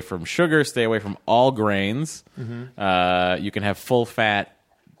stay away from sugar, stay away from all grains. Mm-hmm. You can have full fat.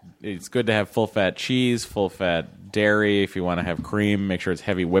 It's good to have full fat cheese, full fat dairy. If you want to have cream, make sure it's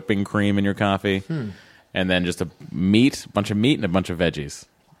heavy whipping cream in your coffee. And then just a bunch of meat and a bunch of veggies.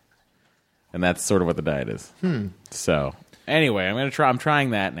 And that's sort of what the diet is. So anyway, I'm trying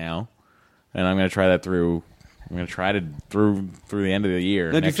that now. And I'm going to try that through. I'm going to try to through the end of the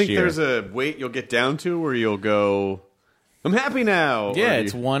year. Now, do you think there's a weight you'll get down to where you'll go, I'm happy now? Yeah,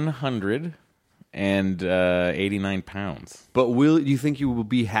 it's 189 pounds. But do you think you will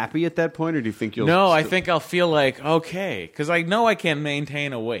be happy at that point, or do you think you'll? No, I think I'll feel like okay, because I know I can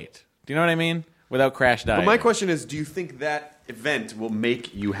maintain a weight. Do you know what I mean? Without crash dieting. But my question is, do you think that event will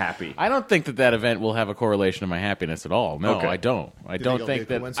make you happy? I don't think that event will have a correlation to my happiness at all. No, okay. I don't. I don't think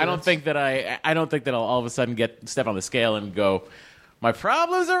that I'll all of a sudden step on the scale and go, my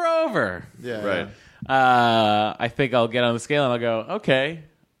problems are over. Yeah. Right. I think I'll get on the scale and I'll go, okay,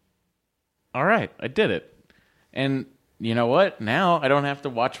 all right, I did it. And you know what? Now I don't have to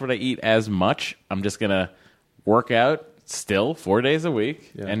watch what I eat as much. I'm just going to work out still 4 days a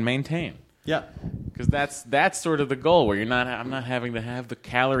week and maintain. Yeah. Because that's sort of the goal, where I'm not having to have the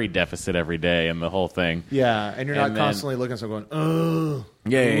calorie deficit every day and the whole thing. Yeah, and you're not And then- constantly looking at someone going, oh,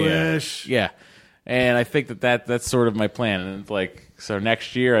 Yeah. wish. Yeah. And I think that's sort of my plan. And it's like, so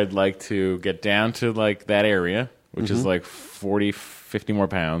next year I'd like to get down to like that area, which is like 40, 50 more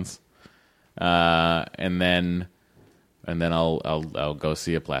pounds. And then I'll go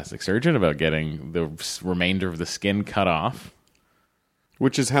see a plastic surgeon about getting the remainder of the skin cut off.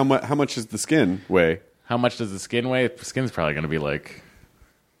 Which is how much does the skin weigh? How much does the skin weigh? The skin's probably going to be like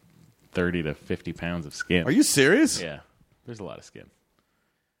 30 to 50 pounds of skin. Are you serious? Yeah. There's a lot of skin.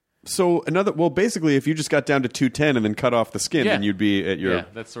 So basically, if you just got down to 210 and then cut off the skin, Yeah. then you'd be at your. Yeah,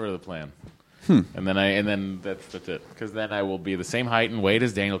 that's sort of the plan. And then that's it. Because then I will be the same height and weight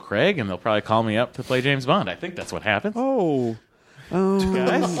as Daniel Craig, and they'll probably call me up to play James Bond. I think that's what happens. Oh,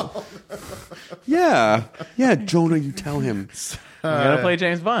 Guys, yeah, Jonah, you tell him. I'm gonna play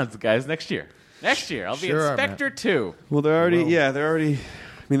James Bond, guys, next year. Next year, I'll be Sure, Inspector 2. Well, they're already. I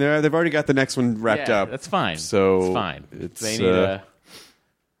mean, they've already got the next one wrapped Yeah, up. that's fine. So it's fine. it's, They need a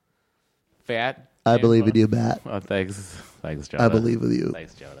fat. I James believe in Bond. you, Matt. Oh, thanks, Jonah. I believe in you.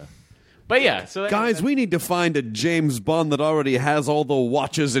 Thanks, Jonah. But yeah, so Guys, we need to find a James Bond that already has all the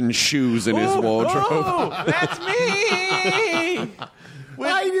watches and shoes in his wardrobe. Oh, that's me.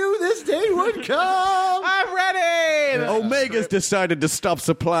 I knew this day would come. I'm ready. Omega's decided to stop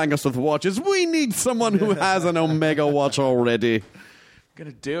supplying us with watches. We need someone who has an Omega watch already.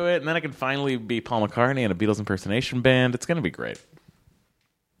 Gonna do it, and then I can finally be Paul McCartney in a Beatles impersonation band. It's gonna be great.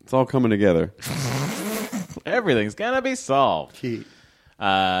 It's all coming together. Everything's gonna be solved. Key.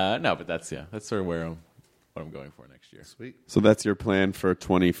 No, but that's sort of what I'm going for next year. Sweet. So that's your plan for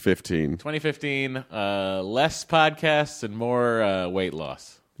 2015. 2015, less podcasts and more weight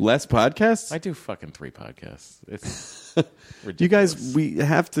loss. Less podcasts? I do fucking 3 podcasts. It's ridiculous. You guys, we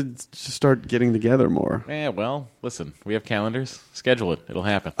have to just start getting together more. Yeah, well, listen, we have calendars. Schedule it. It'll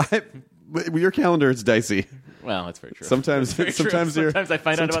happen. Your calendar is dicey. Well, that's very true. Sometimes That's very true. your Sometimes I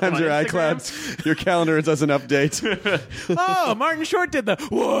find out about them sometimes on your Instagram. iCloud, your calendar doesn't update. Oh, Martin Short did the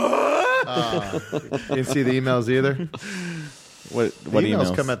what? You didn't see the emails either. What The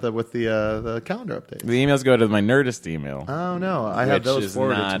emails come with the calendar update. The emails go to my Nerdist email. Oh no, I have which those is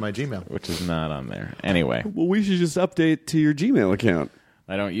forwarded to not- my Gmail. which is not on there. Anyway, Well, we should just update to your Gmail account.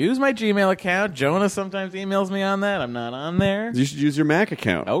 I don't use my Gmail account. Jonah sometimes emails me on that. I'm not on there. You should use your Mac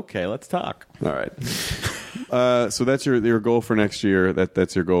account. Okay, let's talk. All right. So that's your goal for next year.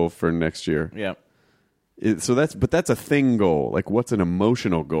 That's your goal for next year. Yeah. But that's a thing goal. Like, what's an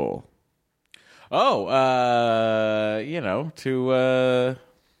emotional goal? Oh, to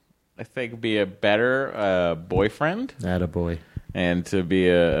I think be a better boyfriend Attaboy. and to be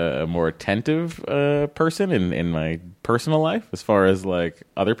a more attentive person in my personal life as far as like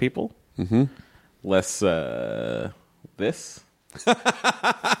other people. Mm-hmm. Less this.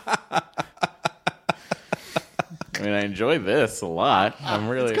 I mean, I enjoy this a lot. I'm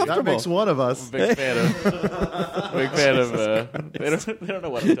really That makes one of us. big fan of. They don't know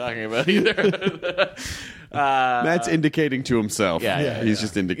what I'm talking about either. Matt's indicating to himself. Yeah. He's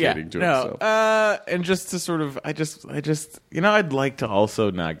just indicating to himself. And just to sort of, I just, I'd like to also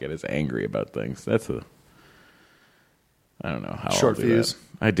not get as angry about things. I don't know how Short I'll do fuse. that.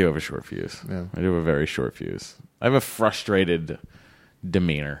 I do have a short fuse. Yeah. I do have a very short fuse. I have a frustrated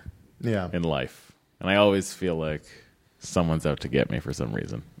demeanor Yeah. in life, and I always feel like someone's out to get me for some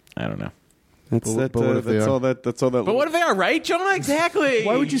reason. I don't know. That's But what if they that's are? all that. That's all that. But what if they are right, Jonah? Exactly.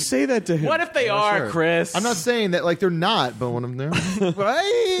 Why would you say that to him? What if they are, Sure. Chris? I'm not saying that like they're not, but one of them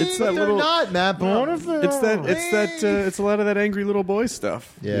right? It's But that they're little. not, Matt. But what if they're It's that. It's that. It's a lot of that angry little boy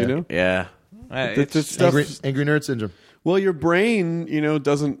stuff. Yeah. You know. Yeah. It's stuff. angry nerd syndrome. Well, your brain,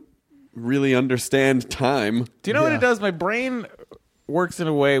 doesn't really understand time. Do you know what Yeah. it does? My brain works in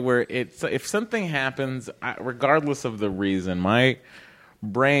a way where if something happens, regardless of the reason, my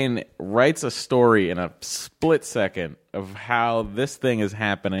brain writes a story in a split second of how this thing is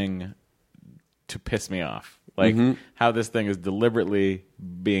happening to piss me off. Like how this thing is deliberately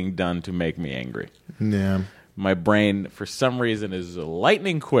being done to make me angry. Yeah. My brain, for some reason, is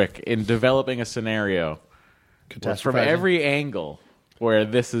lightning quick in developing a scenario where from Catastrophizing. every angle where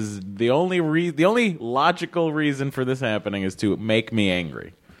this is the only logical reason for this happening is to make me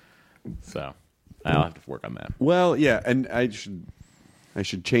angry. So I'll have to work on that. Well, yeah, and I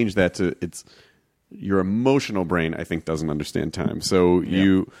should change that to it's your emotional brain. I think doesn't understand time. So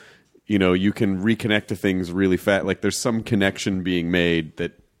you can reconnect to things really fast. Like there's some connection being made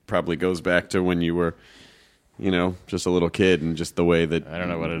that probably goes back to when you were just a little kid, and just the way that I don't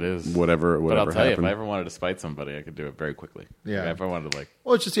know what it is. Whatever But I'll tell you, if happened. I ever wanted to spite somebody, I could do it very quickly. Yeah. If I wanted to, like,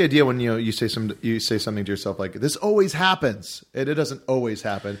 Well, it's just the idea when you say something to yourself like this always happens, and it doesn't always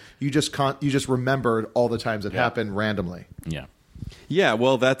happen. You just remember all the times it happened randomly. yeah. Yeah,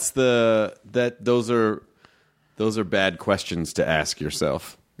 well, those are bad questions to ask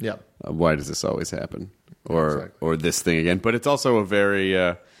yourself. Yeah. Why does this always happen, Exactly. or this thing again? But it's also a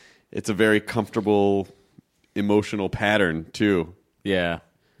very comfortable emotional pattern too. Yeah.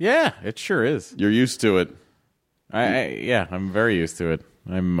 Yeah, it sure is. You're used to it. I'm very used to it.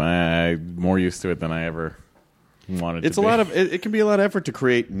 I'm more used to it than I ever wanted It's to a be. lot of it can be a lot of effort to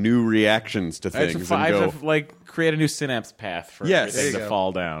create new reactions to I have things to, and I go. have to, like, create a new synapse path for Yes. everything There to you go.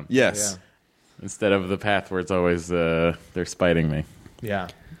 fall down. Yes. Instead of the path where it's always they're spiting me. Yeah.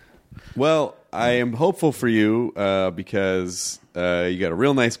 Well, I am hopeful for you because you got a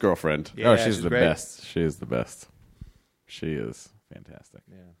real nice girlfriend. Yeah, Oh, she's she's the great. best. She is the best. She is fantastic.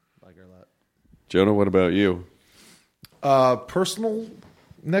 Yeah, like her a lot. Jonah, what about you? Personal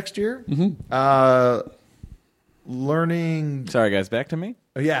next year. Learning. Sorry, guys. Back to me.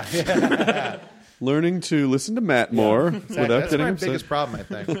 Yeah. Learning to listen to Matt more without That's getting my upset. biggest problem, I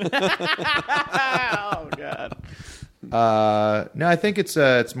think. Oh God. No, I think it's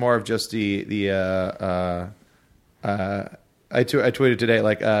more of just I tweeted today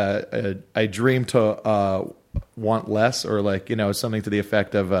like I dream to want less, or like something to the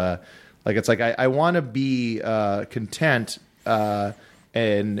effect of like it's like I want to be content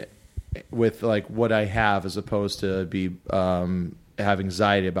and with like what I have, as opposed to be have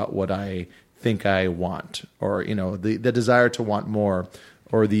anxiety about what I think I want, or the desire to want more,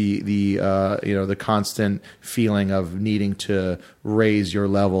 or the constant feeling of needing to raise your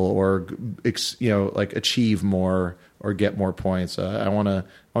level, or like achieve more or get more points. I want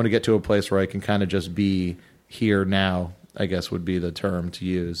to get to a place where I can kind of just be here now, I guess would be the term to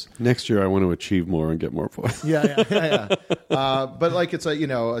use. Next year, I want to achieve more and get more points. Yeah. But like it's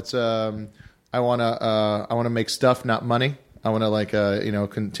it's I want to make stuff, not money. I want to like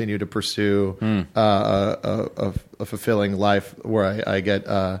continue to pursue a fulfilling life where I get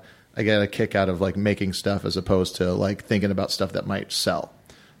a kick out of like making stuff, as opposed to like thinking about stuff that might sell.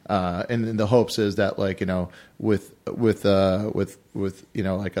 And the hopes is that like with like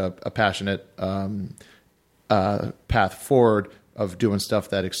a passionate path forward of doing stuff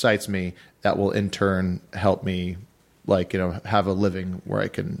that excites me, that will in turn help me like have a living where I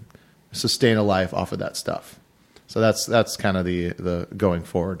can sustain a life off of that stuff. So that's kind of the going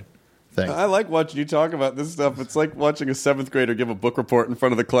forward thing. I like watching you talk about this stuff. It's like watching a 7th grader give a book report in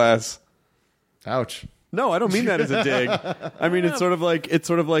front of the class. Ouch. No, I don't mean that as a dig. I mean it's sort of like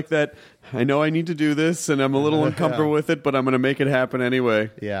that. I know I need to do this, and I'm a little uncomfortable with it, but I'm going to make it happen anyway.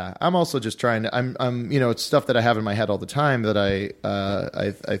 Yeah, I'm also just trying to. I'm it's stuff that I have in my head all the time that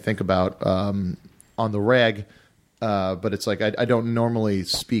I think about on the reg, but it's like I don't normally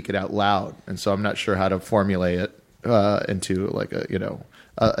speak it out loud, and so I'm not sure how to formulate it into like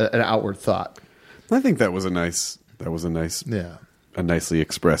an outward thought. I think that was a nicely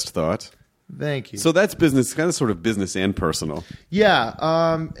expressed thought. Thank you. So that's business, kind of sort of business and personal. Yeah,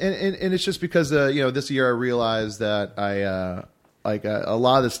 and it's just because this year I realized that I like a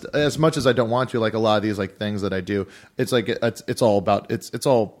lot of this, as much as I don't want to, like a lot of these like things that I do, it's like it's all about it's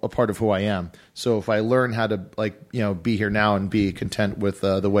all a part of who I am. So if I learn how to like be here now and be content with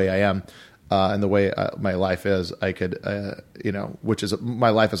the way I am and the way my life is, I could which is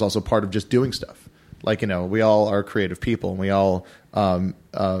my life is also part of just doing stuff. Like we all are creative people, and we all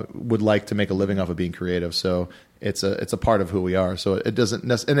would like to make a living off of being creative. So it's a part of who we are. So it doesn't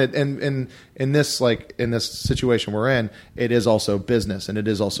and in this situation we're in, it is also business and it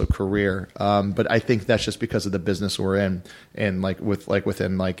is also career. But I think that's just because of the business we're in, and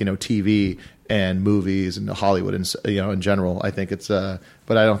within TV and movies and Hollywood and in general. I think it's but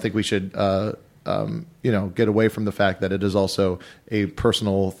I don't think we should get away from the fact that it is also a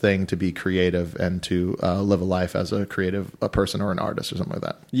personal thing to be creative and to live a life as a person or an artist or something like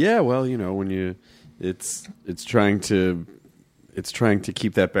that. Yeah, well, when it's trying to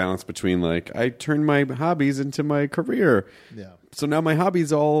keep that balance between like I turn my hobbies into my career. Yeah. So now my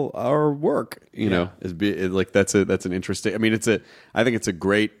hobbies all are work. That's an interesting. I mean, I think it's a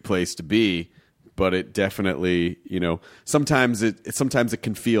great place to be. But it definitely, sometimes it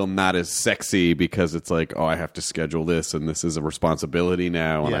can feel not as sexy because it's like, oh, I have to schedule this, and this is a responsibility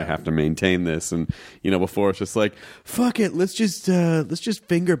now, and I have to maintain this, and before it's just like, fuck it, let's just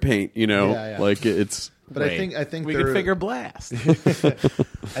finger paint, Yeah. like it's. But I think we there, could figure blast.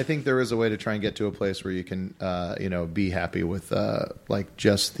 I think there is a way to try and get to a place where you can, be happy with like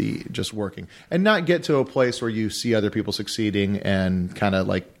just working, and not get to a place where you see other people succeeding and kind of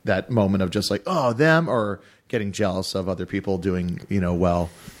like that moment of just like, oh, them, or getting jealous of other people doing well.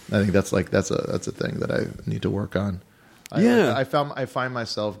 I think that's a thing that I need to work on. I find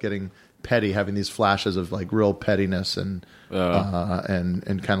myself getting petty, having these flashes of like real pettiness and kind of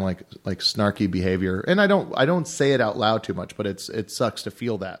like snarky behavior. And I don't say it out loud too much, but it sucks to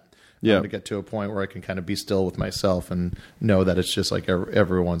feel that. Yeah. To get to a point where I can kind of be still with myself and know that it's just like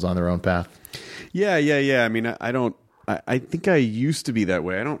everyone's on their own path. Yeah. I mean, I think I used to be that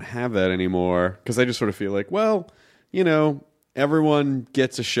way. I don't have that anymore because I just sort of feel like, well, everyone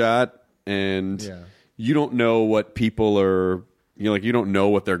gets a shot, and you don't know what people are. You don't know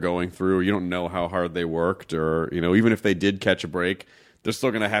what they're going through. You don't know how hard they worked, or even if they did catch a break, they're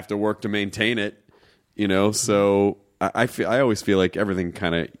still going to have to work to maintain it. So I always feel like everything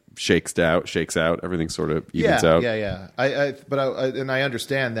kind of shakes out. Everything sort of evens out. Yeah. I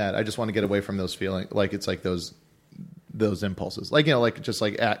understand that. I just want to get away from those feelings. Like it's like those impulses, like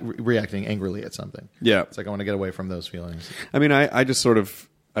reacting angrily at something. Yeah, it's like I want to get away from those feelings. I mean, I just sort of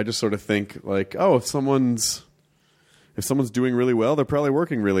think like, oh, if someone's doing really well, they're probably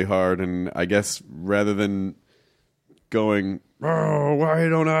working really hard, and I guess rather than going, oh, why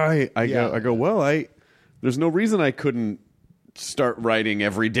don't I go, well, there's no reason I couldn't start writing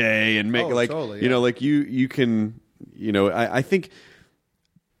every day and make totally, like you can, I think.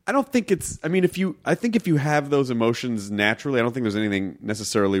 I don't think it's. I mean, I think if you have those emotions naturally, I don't think there's anything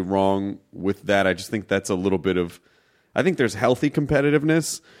necessarily wrong with that. I just think that's a little bit of. I think there's healthy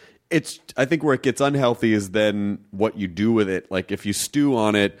competitiveness. I think where it gets unhealthy is then what you do with it. Like if you stew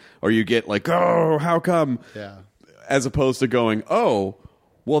on it, or you get like, oh, how come? Yeah. As opposed to going, oh,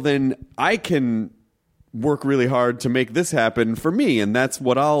 well, then I can work really hard to make this happen for me, and that's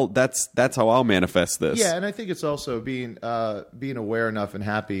how I'll manifest this. Yeah, and I think it's also being aware enough and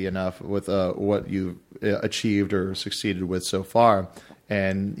happy enough with what you've achieved or succeeded with so far,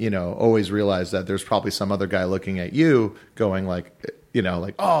 and always realize that there's probably some other guy looking at you going like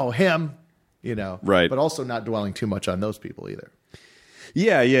oh, him, right, but also not dwelling too much on those people either.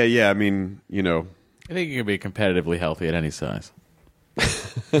 Yeah. I mean, I think you can be competitively healthy at any size.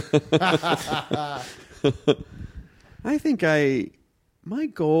 I think my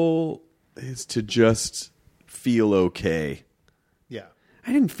goal is to just feel okay. Yeah.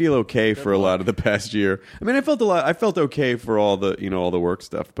 I didn't feel okay for a lot of the past year. I mean, I felt okay for all the, all the work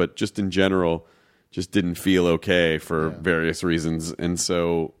stuff, but just in general, just didn't feel okay for various reasons. And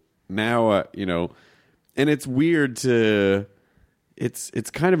so now, and it's weird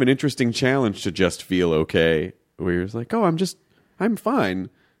it's kind of an interesting challenge to just feel okay, where you're just like, oh, I'm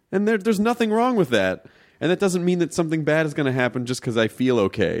fine. And there's nothing wrong with that. And that doesn't mean that something bad is going to happen just because I feel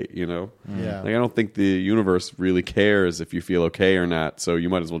okay, Yeah. Like, I don't think the universe really cares if you feel okay or not, so you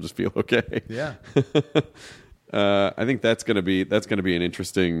might as well just feel okay. Yeah. I think that's going to be an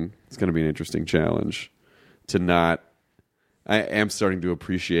interesting challenge to not. I am starting to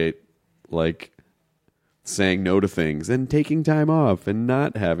appreciate like saying no to things and taking time off and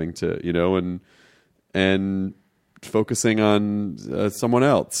not having to, and focusing on someone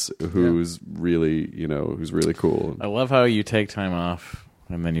else who's really, who's really cool. I love how you take time off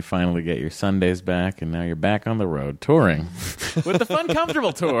and then you finally get your Sundays back, and now you're back on the road touring with the Fun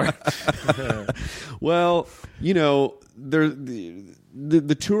Comfortable tour. Well, the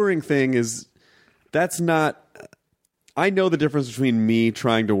touring thing that's not. I know the difference between me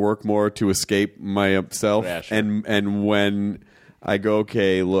trying to work more to escape myself and when I go,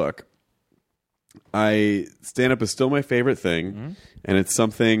 okay, look, stand-up is still my favorite thing, and it's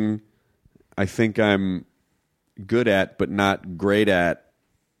something I think I'm good at but not great at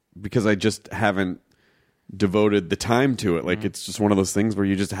because I just haven't devoted the time to it. Like, it's just one of those things where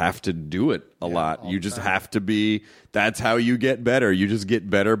you just have to do it a lot. You just have to be – that's how you get better. You just get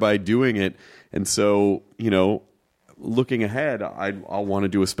better by doing it. And so, looking ahead, I'll want to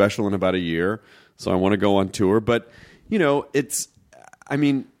do a special in about a year, so I want to go on tour. But, it's – I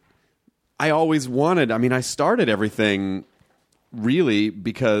mean – I always wanted, I started everything really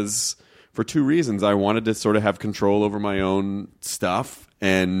because for two reasons. I wanted to sort of have control over my own stuff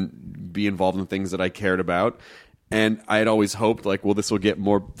and be involved in things that I cared about. And I had always hoped like, well, this will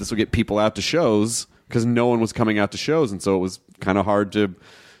get people out to shows because no one was coming out to shows. And so it was kind of hard to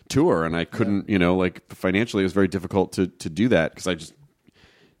tour. And I couldn't, financially it was very difficult to do that because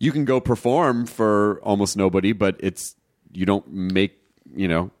you can go perform for almost nobody, but you don't make,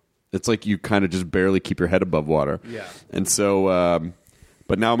 it's like you kind of just barely keep your head above water. Yeah. And so,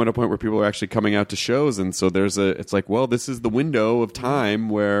 But now I'm at a point where people are actually coming out to shows, and so it's like, well, this is the window of time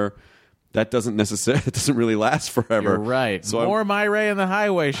where that doesn't really last forever. You're right. So More My Ray and the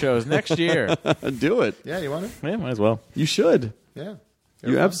Highway shows next year. do it. Yeah, you want it? Yeah, might as well. You should. Yeah.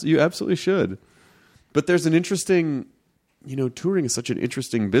 You absolutely should. But there's an interesting, touring is such an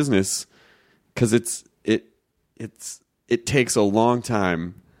interesting business because it takes a long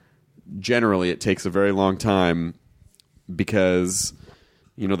time. Generally, it takes a very long time because,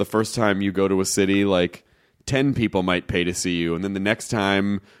 the first time you go to a city, like 10 people might pay to see you, and then the next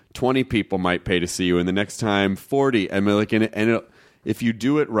time 20 people might pay to see you, and the next time 40. And if you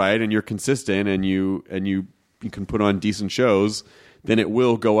do it right and you're consistent and you can put on decent shows, then it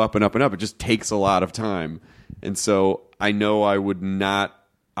will go up and up and up. It just takes a lot of time. And so I know I would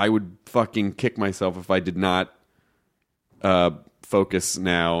fucking kick myself if I did not focus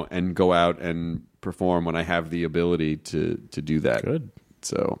now and go out and perform when I have the ability to do that. Good.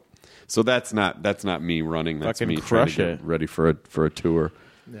 So that's not me running. That's Fucking me trying crush to get it. ready for a tour.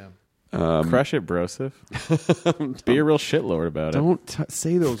 Yeah. Crush it, Broseph. Be a real shitlord about it. Don't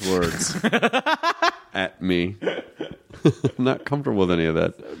say those words at me. I'm not comfortable with any of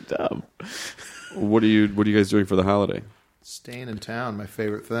that. So dumb. What are you guys doing for the holiday? Staying in town, my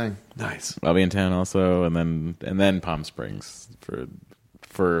favorite thing. Nice. I'll be in town also, and then Palm Springs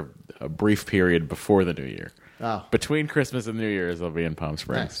for a brief period before the New Year. Oh. Between Christmas and New Year's, I'll be in Palm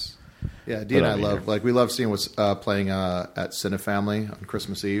Springs. Nice. Yeah, Dee and I But I'll be we love seeing what's playing at Cinefamily on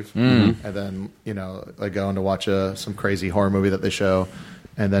Christmas Eve, Mm. and then like going to watch some crazy horror movie that they show,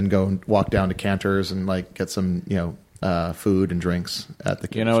 and then go and walk down to Cantor's and like get some food and drinks at the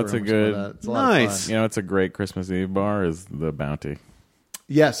Cantor's It's a room or something good, like that. It's a lot of Nice. fun. it's a great Christmas Eve bar is the Bounty.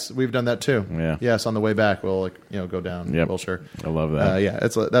 Yes, we've done that too. Yeah. Yes, on the way back we'll go down Yep. Wilshire. I love that. Yeah,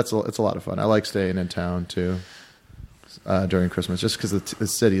 it's a lot of fun. I like staying in town too during Christmas, just because the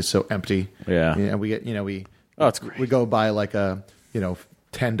city is so empty. Yeah. and we get it's great. We go buy like a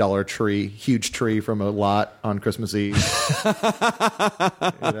 $10 tree, huge tree from a lot on Christmas Eve,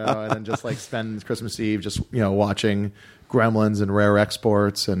 and then just like spend Christmas Eve just watching Gremlins and Rare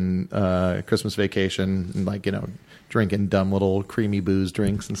Exports and Christmas Vacation and like drinking dumb little creamy booze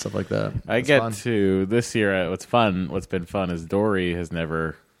drinks and stuff like that. I It's get fun. to this year. What's been fun is Dory has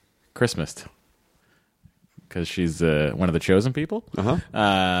never Christmased because she's one of the chosen people.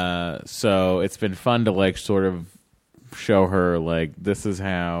 So it's been fun to like sort of show her like this is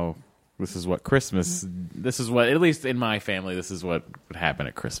what Christmas. This is what, at least in my family, this is what would happen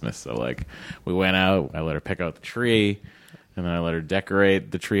at Christmas. So like we went out. I let her pick out the tree. And then I let her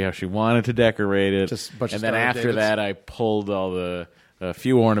decorate the tree how she wanted to decorate it. Just a bunch of and then Star after Davids. that, I pulled all the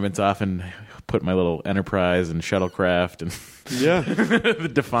few ornaments off and put my little Enterprise and Shuttlecraft and Yeah. the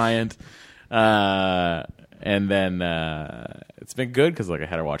Defiant. And then it's been good because like I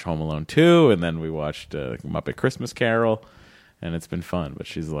had her watch Home Alone 2, and then we watched Muppet Christmas Carol, and it's been fun. But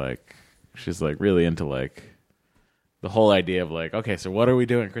she's like really into like the whole idea of like, okay, so what are we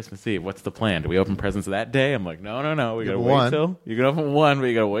doing Christmas Eve? What's the plan? Do we open presents that day? I'm like, no. We gotta wait one. till you can open one, but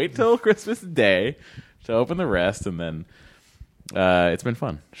you gotta wait till Christmas Day to open the rest, and then it's been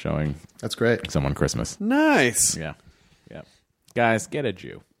fun showing That's great. someone Christmas. Nice. Yeah. Guys, get a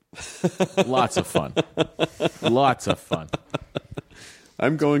Jew. Lots of fun. Lots of fun.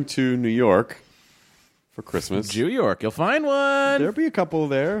 I'm going to New York for Christmas. Jew York, you'll find one. There'll be a couple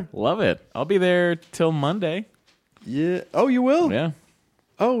there. Love it. I'll be there till Monday. Yeah. Oh, you will? Yeah.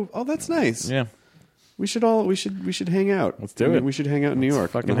 Oh, that's nice. Yeah. We should hang out. Let's do it. We should hang out in New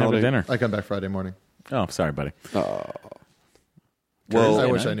York. Fucking on the have a holiday. dinner. I come back Friday morning. Oh, sorry, buddy. Well, I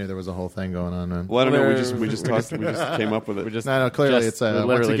wish I knew there was a whole thing going on, man. well, I don't know. There- We just talked. We just came up with it. We just No, clearly just- it's we once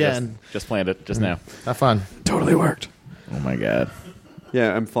literally again. just planned it just now. Have fun. totally worked. Oh my god.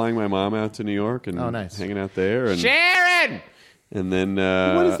 Yeah, I'm flying my mom out to New York and Oh, nice. hanging out there, and Sharon. then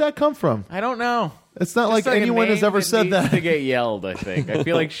Where does that come from? I don't know. It's not like Just a anyone has name ever said needs that. to get yelled. I think. I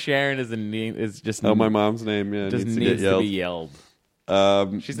feel like Sharon is a name. Is just Oh, my mom's name. Yeah, just needs needs to get be yelled.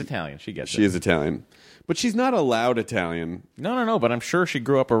 yelled. She's Italian. She gets She it. is Italian, but she's not a loud Italian. No. But I'm sure she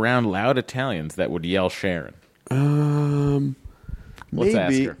grew up around loud Italians that would yell Sharon. Let's Maybe.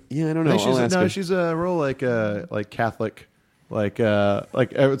 ask her. Yeah, I don't know. I think I'll ask her. she's a real like Catholic, like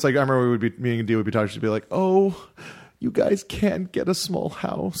it's like I remember me and Dee would be talking. She'd be like, "Oh, you guys can't get a small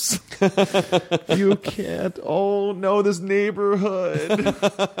house. You can't. Oh no, this neighborhood.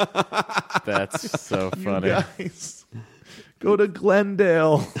 That's so You funny. guys, go to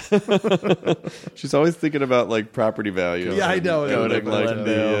Glendale." She's always thinking about like property value. Yeah, I know. Go to Yeah, like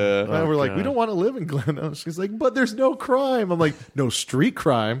Glendale. And we're like, God. we don't want to live in Glendale. She's like, but there's no crime. I'm like, no street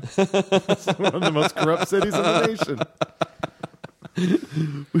crime. It's one of the most corrupt cities in the nation.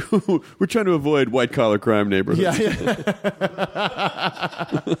 We're trying to avoid white collar crime neighborhoods. Yeah.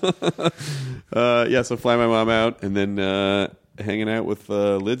 So fly my mom out, and then hanging out with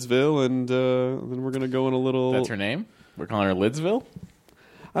Lidsville, and then we're gonna go on a little. That's her name? We're calling her Lidsville?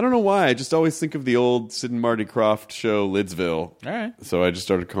 I don't know why. I just always think of the old Sid and Marty Krofft show, Lidsville. All right. So I just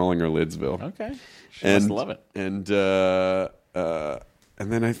started calling her Lidsville. Okay. She must love it. And then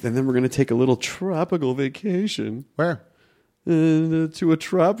we're gonna take a little tropical vacation. Where? To a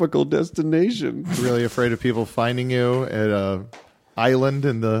tropical destination. Really afraid of people finding you at a island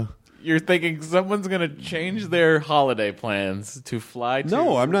in the. You're thinking someone's going to change their holiday plans to fly to...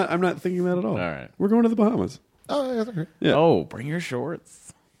 No, I'm not. I'm not thinking that at all. All right. We're going to the Bahamas. Oh, yeah, okay. Yeah. Oh, bring your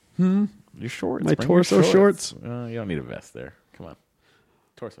shorts. Your shorts. My Bring your torso shorts. You don't need a vest there. Come on.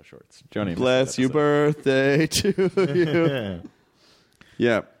 Torso shorts. Joni, Bless you, birthday to you.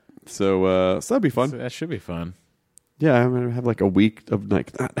 Yeah. So that'd be fun. So that should be fun. Yeah, I'm gonna have like a week of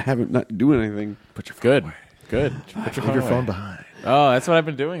like not doing anything. Put your phone Good. away. Good. Put your phone, Leave your phone away. behind. Oh, that's what I've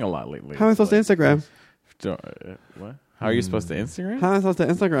been doing a lot lately. How am I supposed to Instagram? What? How are you supposed to Instagram? How am I supposed to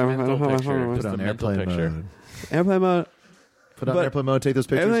Instagram? Mental picture. Put Just on a mental airplane picture. mode. Airplane mode. Put on But airplane mode. Take those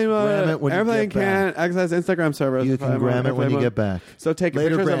pictures. Airplane Gram it when you airplane get back. can't access Instagram servers. You can gram it when you get back. So take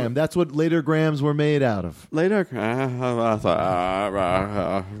Later pictures gram. of That's what later grams were made out of. later.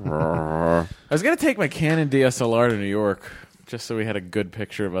 I was going to take my Canon DSLR to New York just so we had a good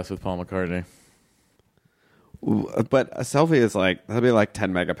picture of us with Paul McCartney. But a selfie is like that'll be like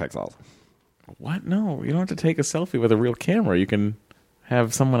 10 megapixels. What? No, you don't have to take a selfie with a real camera. You can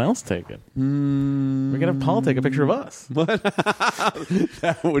have someone else take it. We can have Paul take a picture of us.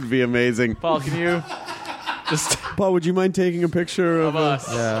 That would be amazing. Paul, can you just Paul, would you mind taking a picture of of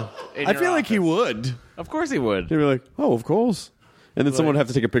us? Yeah. in I your feel like he office? would. Of course he would. He'd be like, "Oh, of course." And then someone would have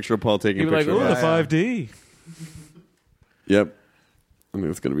to take a picture of Paul taking He'd a be like, picture. "Oh, of the us. 5D." Yep. I think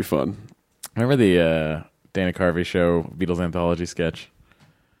it's gonna be fun. Remember the Dana Carvey show Beatles anthology sketch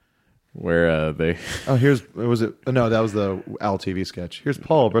where they Oh, was it? No, that was the Al TV sketch. Here's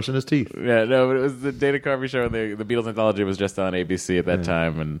Paul brushing his teeth. yeah, no, but it was the Dana Carvey show, and the Beatles anthology was just on ABC at that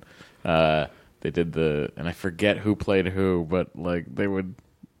time, and they did and I forget who played who, but like they would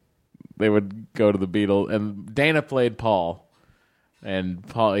go to the Beatles, and Dana played Paul, and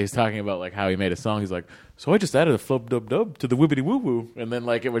Paul, he's talking about like how he made a song. He's like, so I just added a flub dub dub to the wibbity woo woo, and then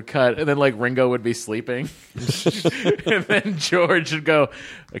like it would cut, and then like Ringo would be sleeping, and then George would go,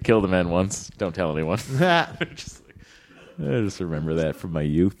 I killed a man once, don't tell anyone. Just like, I just remember that from my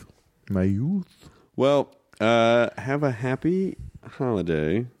youth. My youth. Well, have a happy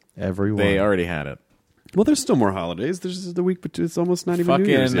holiday. Everyone. They already had it. Well, there's still more holidays. There's the week, but it's almost not even New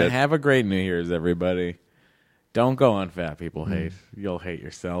Year's Fucking yet. have a great New Year's, everybody. Don't go on Fat People Hate. You'll hate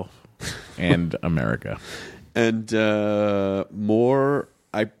yourself and America. And more,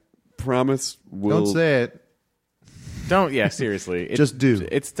 I promise, will... Don't say it. Don't. Yeah, seriously. Just do.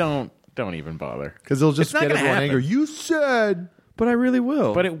 It's don't even bother. Because they'll just It's not get gonna everyone happen. angry. You said. But I really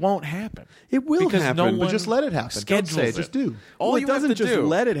will. But it won't happen. it will because happen. no But one But just let it happen. Don't say it. schedules Just do. All well, you it doesn't have to just do,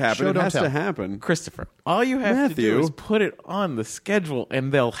 let it happen. Show, It don't has tell. to happen. Christopher, all you have to do Matthew. is put it on the schedule,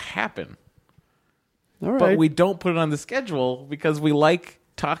 and they'll happen. All right. But we don't put it on the schedule because we like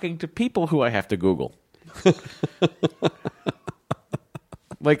talking to people who I have to Google.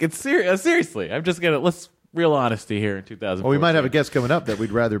 Like it's seriously. I'm just gonna let's real honesty here in 2000. Well, we might have a guest coming up that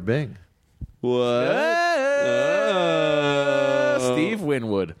we'd rather Bing. What? Steve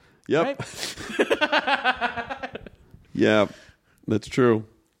Winwood. Yep. Right? Yeah, that's true.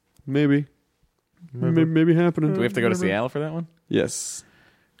 Maybe happening. Do we have to go to Seattle for that one? Yes.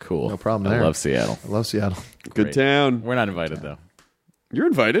 Cool. No problem I there. love Seattle. I love Seattle. Good Great. town. We're not invited though. You're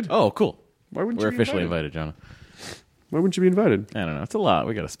invited. Oh, cool. Why wouldn't We're you be officially invited, Jonah. Why wouldn't you be invited? I don't know. It's a lot.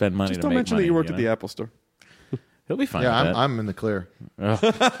 We got to spend money Just to don't make mention money. that you work at know? the Apple Store. He'll be fine. Yeah, with that. I'm in the clear. What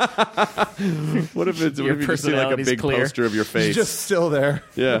if it's Your what if you just see like a personality's big clear. poster of your face? Just still there.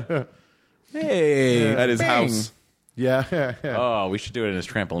 yeah, Hey, at his bang. house. Yeah. Oh, we should do it in his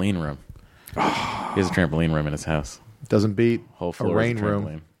trampoline room. He has a trampoline room in his house. Doesn't beat Whole a floor rain is a room.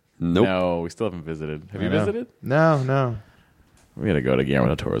 trampoline. Nope. No, we still haven't visited. Have you I know. visited? No. We got to go to Guillermo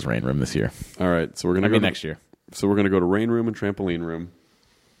del Toro's rain room this year. All right, so we're gonna Maybe go next year. So we're gonna go to rain room and trampoline room.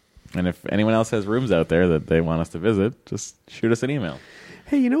 And if anyone else has rooms out there that they want us to visit, just shoot us an email.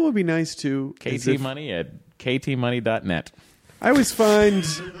 Hey, you know what would be nice too? is if- KTmoney at ktmoney.net. I always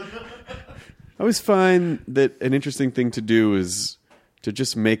find that an interesting thing to do is to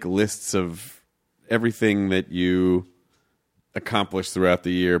just make lists of everything that you accomplish throughout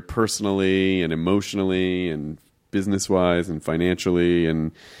the year, personally and emotionally and business-wise and financially,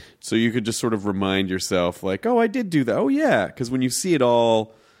 and So you could just sort of remind yourself, like, oh, I did do that. Oh, yeah. Because when you see it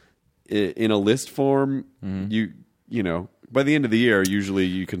all in a list form, you know, by the end of the year, usually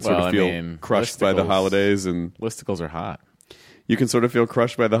you can sort of feel crushed by the holidays. And listicles are hot. You can sort of feel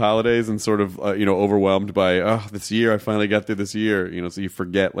crushed by the holidays and sort of, overwhelmed by, this year, I finally got through this year. So you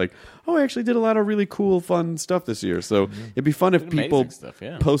forget, like, oh, I actually did a lot of really cool, fun stuff this year. So it'd be fun if people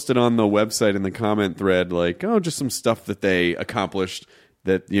posted on the website in the comment thread, like, oh, just some stuff that they accomplished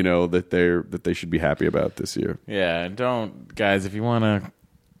that, that they should be happy about this year. Yeah, and guys, if you want to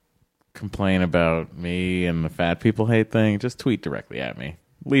complain about me and the fat people hate thing, just tweet directly at me.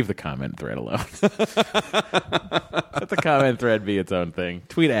 Leave the comment thread alone. Let the comment thread be its own thing.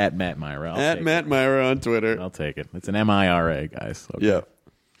 Tweet at Matt Myra. At Matt Myra on Twitter. I'll take it. It's an MIRA, guys. Okay. Yeah.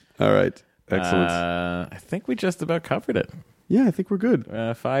 All right. Excellent. I think we just about covered it. Yeah, I think we're good.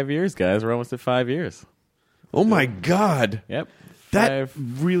 5 years, guys. We're almost at 5 years. Oh, my God. Yep. That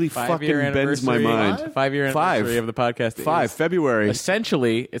really fucking bends my mind. 5-year anniversary of the podcast. 5 February. It's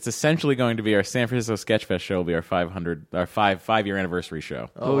essentially going to be our San Francisco Sketchfest show. Will be our 5-year anniversary show.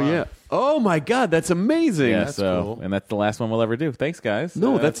 Oh wow. Yeah. Oh my God, that's amazing. Yeah. That's cool. And that's the last one we'll ever do. Thanks, guys.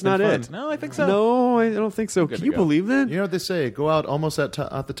 No, that's not fun. it. No, I think so. No, I don't think so. Can you believe that? You know what they say? Go out almost at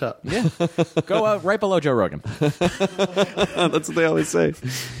the top. Yeah. Go out right below Joe Rogan. That's what they always say.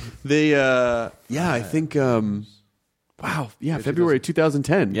 I think. Wow. Yeah, February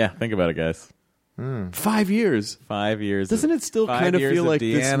 2010. Yeah, think about it, guys. 5 years. 5 years. Doesn't it still kind of feel like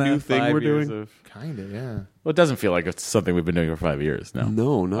this new thing we're doing? Kind of, yeah. Well, it doesn't feel like it's something we've been doing for 5 years.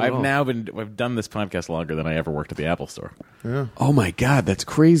 No, not at all. I've done this podcast longer than I ever worked at the Apple Store. Yeah. Oh my God, that's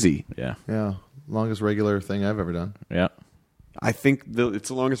crazy. Yeah. Yeah. Longest regular thing I've ever done. Yeah. I think it's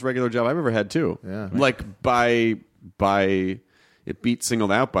the longest regular job I've ever had too. Yeah. Like by it beat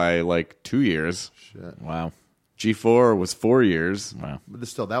Singled Out by like 2 years. Shit. Wow. G4 was 4 years. Wow. But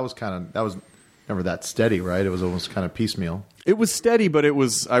still, that was never that steady, right? It was almost kind of piecemeal. It was steady, but I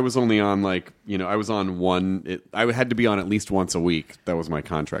was only on I was on one. I had to be on at least once a week. That was my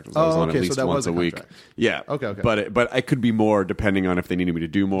contract. I was on at least once a week. Yeah. Okay. But I could be more depending on if they needed me to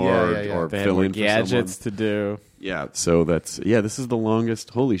do more or they fill had in gadgets for to do. Yeah. So this is the longest.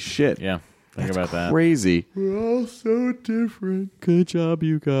 Holy shit. Yeah. Think about that. Crazy. We're all so different. Good job,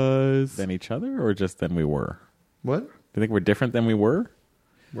 you guys. Than each other, or just than we were? What? Do you think we're different than we were?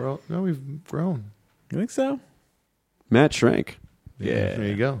 No, we've grown. You think so? Matt shrank. Yeah. There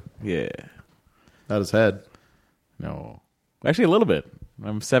you go. Yeah. Not his head. No. Actually, a little bit.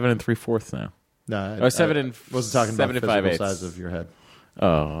 I'm 7 3/4 now. No, I was 7 and wasn't talking 7 about and 5/8 physical size of your head.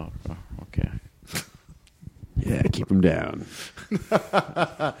 Oh, okay. Yeah, keep him down.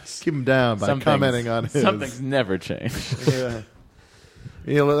 Keep him down by commenting on his. Something's never changed. Yeah.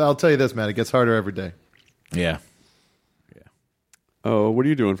 I'll tell you this, man. It gets harder every day. Yeah. Oh, what are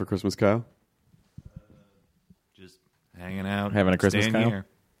you doing for Christmas, Kyle? Just hanging out, having a Christmas, staying Kyle? here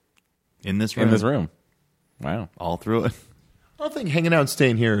in this room. In this room. Wow. All through it. I don't think hanging out and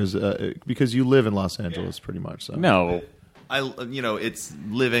staying here is because you live in Los Angeles, pretty much. So. No. It's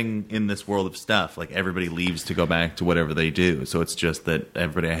living in this world of stuff. Like everybody leaves to go back to whatever they do. So it's just that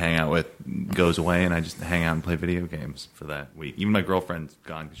everybody I hang out with goes away, and I just hang out and play video games for that week. Even my girlfriend's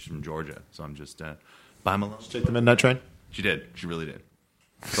gone because she's from Georgia, so I'm just by myself. Take the midnight train. She did. She really did.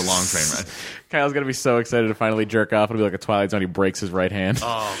 It's a long train ride. Kyle's gonna be so excited to finally jerk off. It'll be like a Twilight Zone. He breaks his right hand.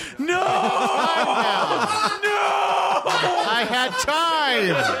 Oh no! I had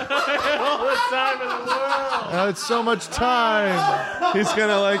time. All the time in the world. I had so much time. He's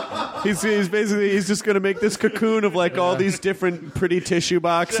gonna he's just gonna make this cocoon of like all these different pretty tissue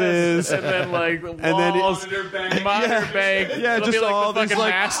boxes, and then like the walls, monitor bank. Yeah, it'll just be like all the these fucking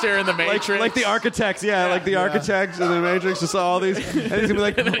like master in the Matrix, like the architects. Yeah, like the architects in the Matrix. Just all these, and he's gonna be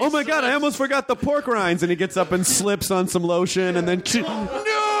like, "Oh my God, I almost forgot the pork rinds," and he gets up and slips on some lotion, and then no.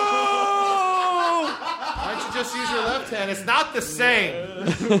 Just use your left hand. It's not the same.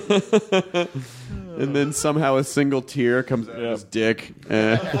 And then somehow a single tear comes out of his dick.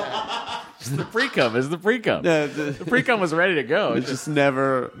 It's the pre-cum. It's the pre-cum. The pre-cum was ready to go. It's just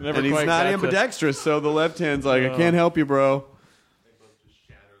never and he's quite not got to- ambidextrous, so the left hand's like, I can't help you, bro.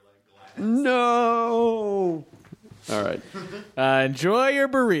 No. All right. Enjoy your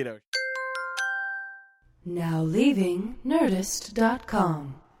burrito. Now leaving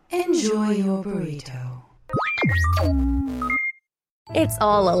Nerdist.com. Enjoy your burrito. It's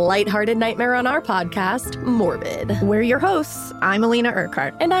all a lighthearted nightmare on our podcast, Morbid. We're your hosts. I'm Alina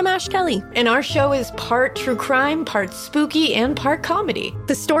Urquhart. And I'm Ash Kelly. And our show is part true crime, part spooky, and part comedy.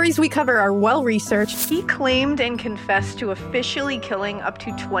 The stories we cover are well-researched. He claimed and confessed to officially killing up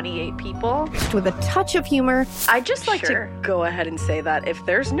to 28 people. With a touch of humor. I'd just like to go ahead and say that if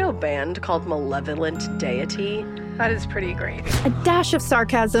there's no band called Malevolent Deity, that is pretty great. A dash of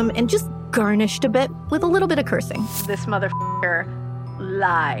sarcasm and just garnished a bit with a little bit of cursing. This motherfucker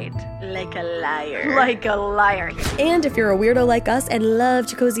lied. Like a liar. Like a liar. And if you're a weirdo like us and love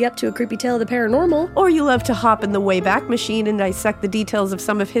to cozy up to a creepy tale of the paranormal, or you love to hop in the Wayback Machine and dissect the details of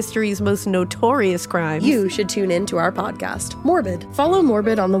some of history's most notorious crimes, you should tune in to our podcast, Morbid. Follow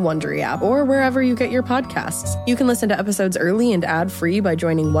Morbid on the Wondery app or wherever you get your podcasts. You can listen to episodes early and ad-free by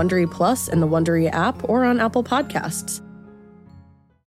joining Wondery Plus in the Wondery app or on Apple Podcasts.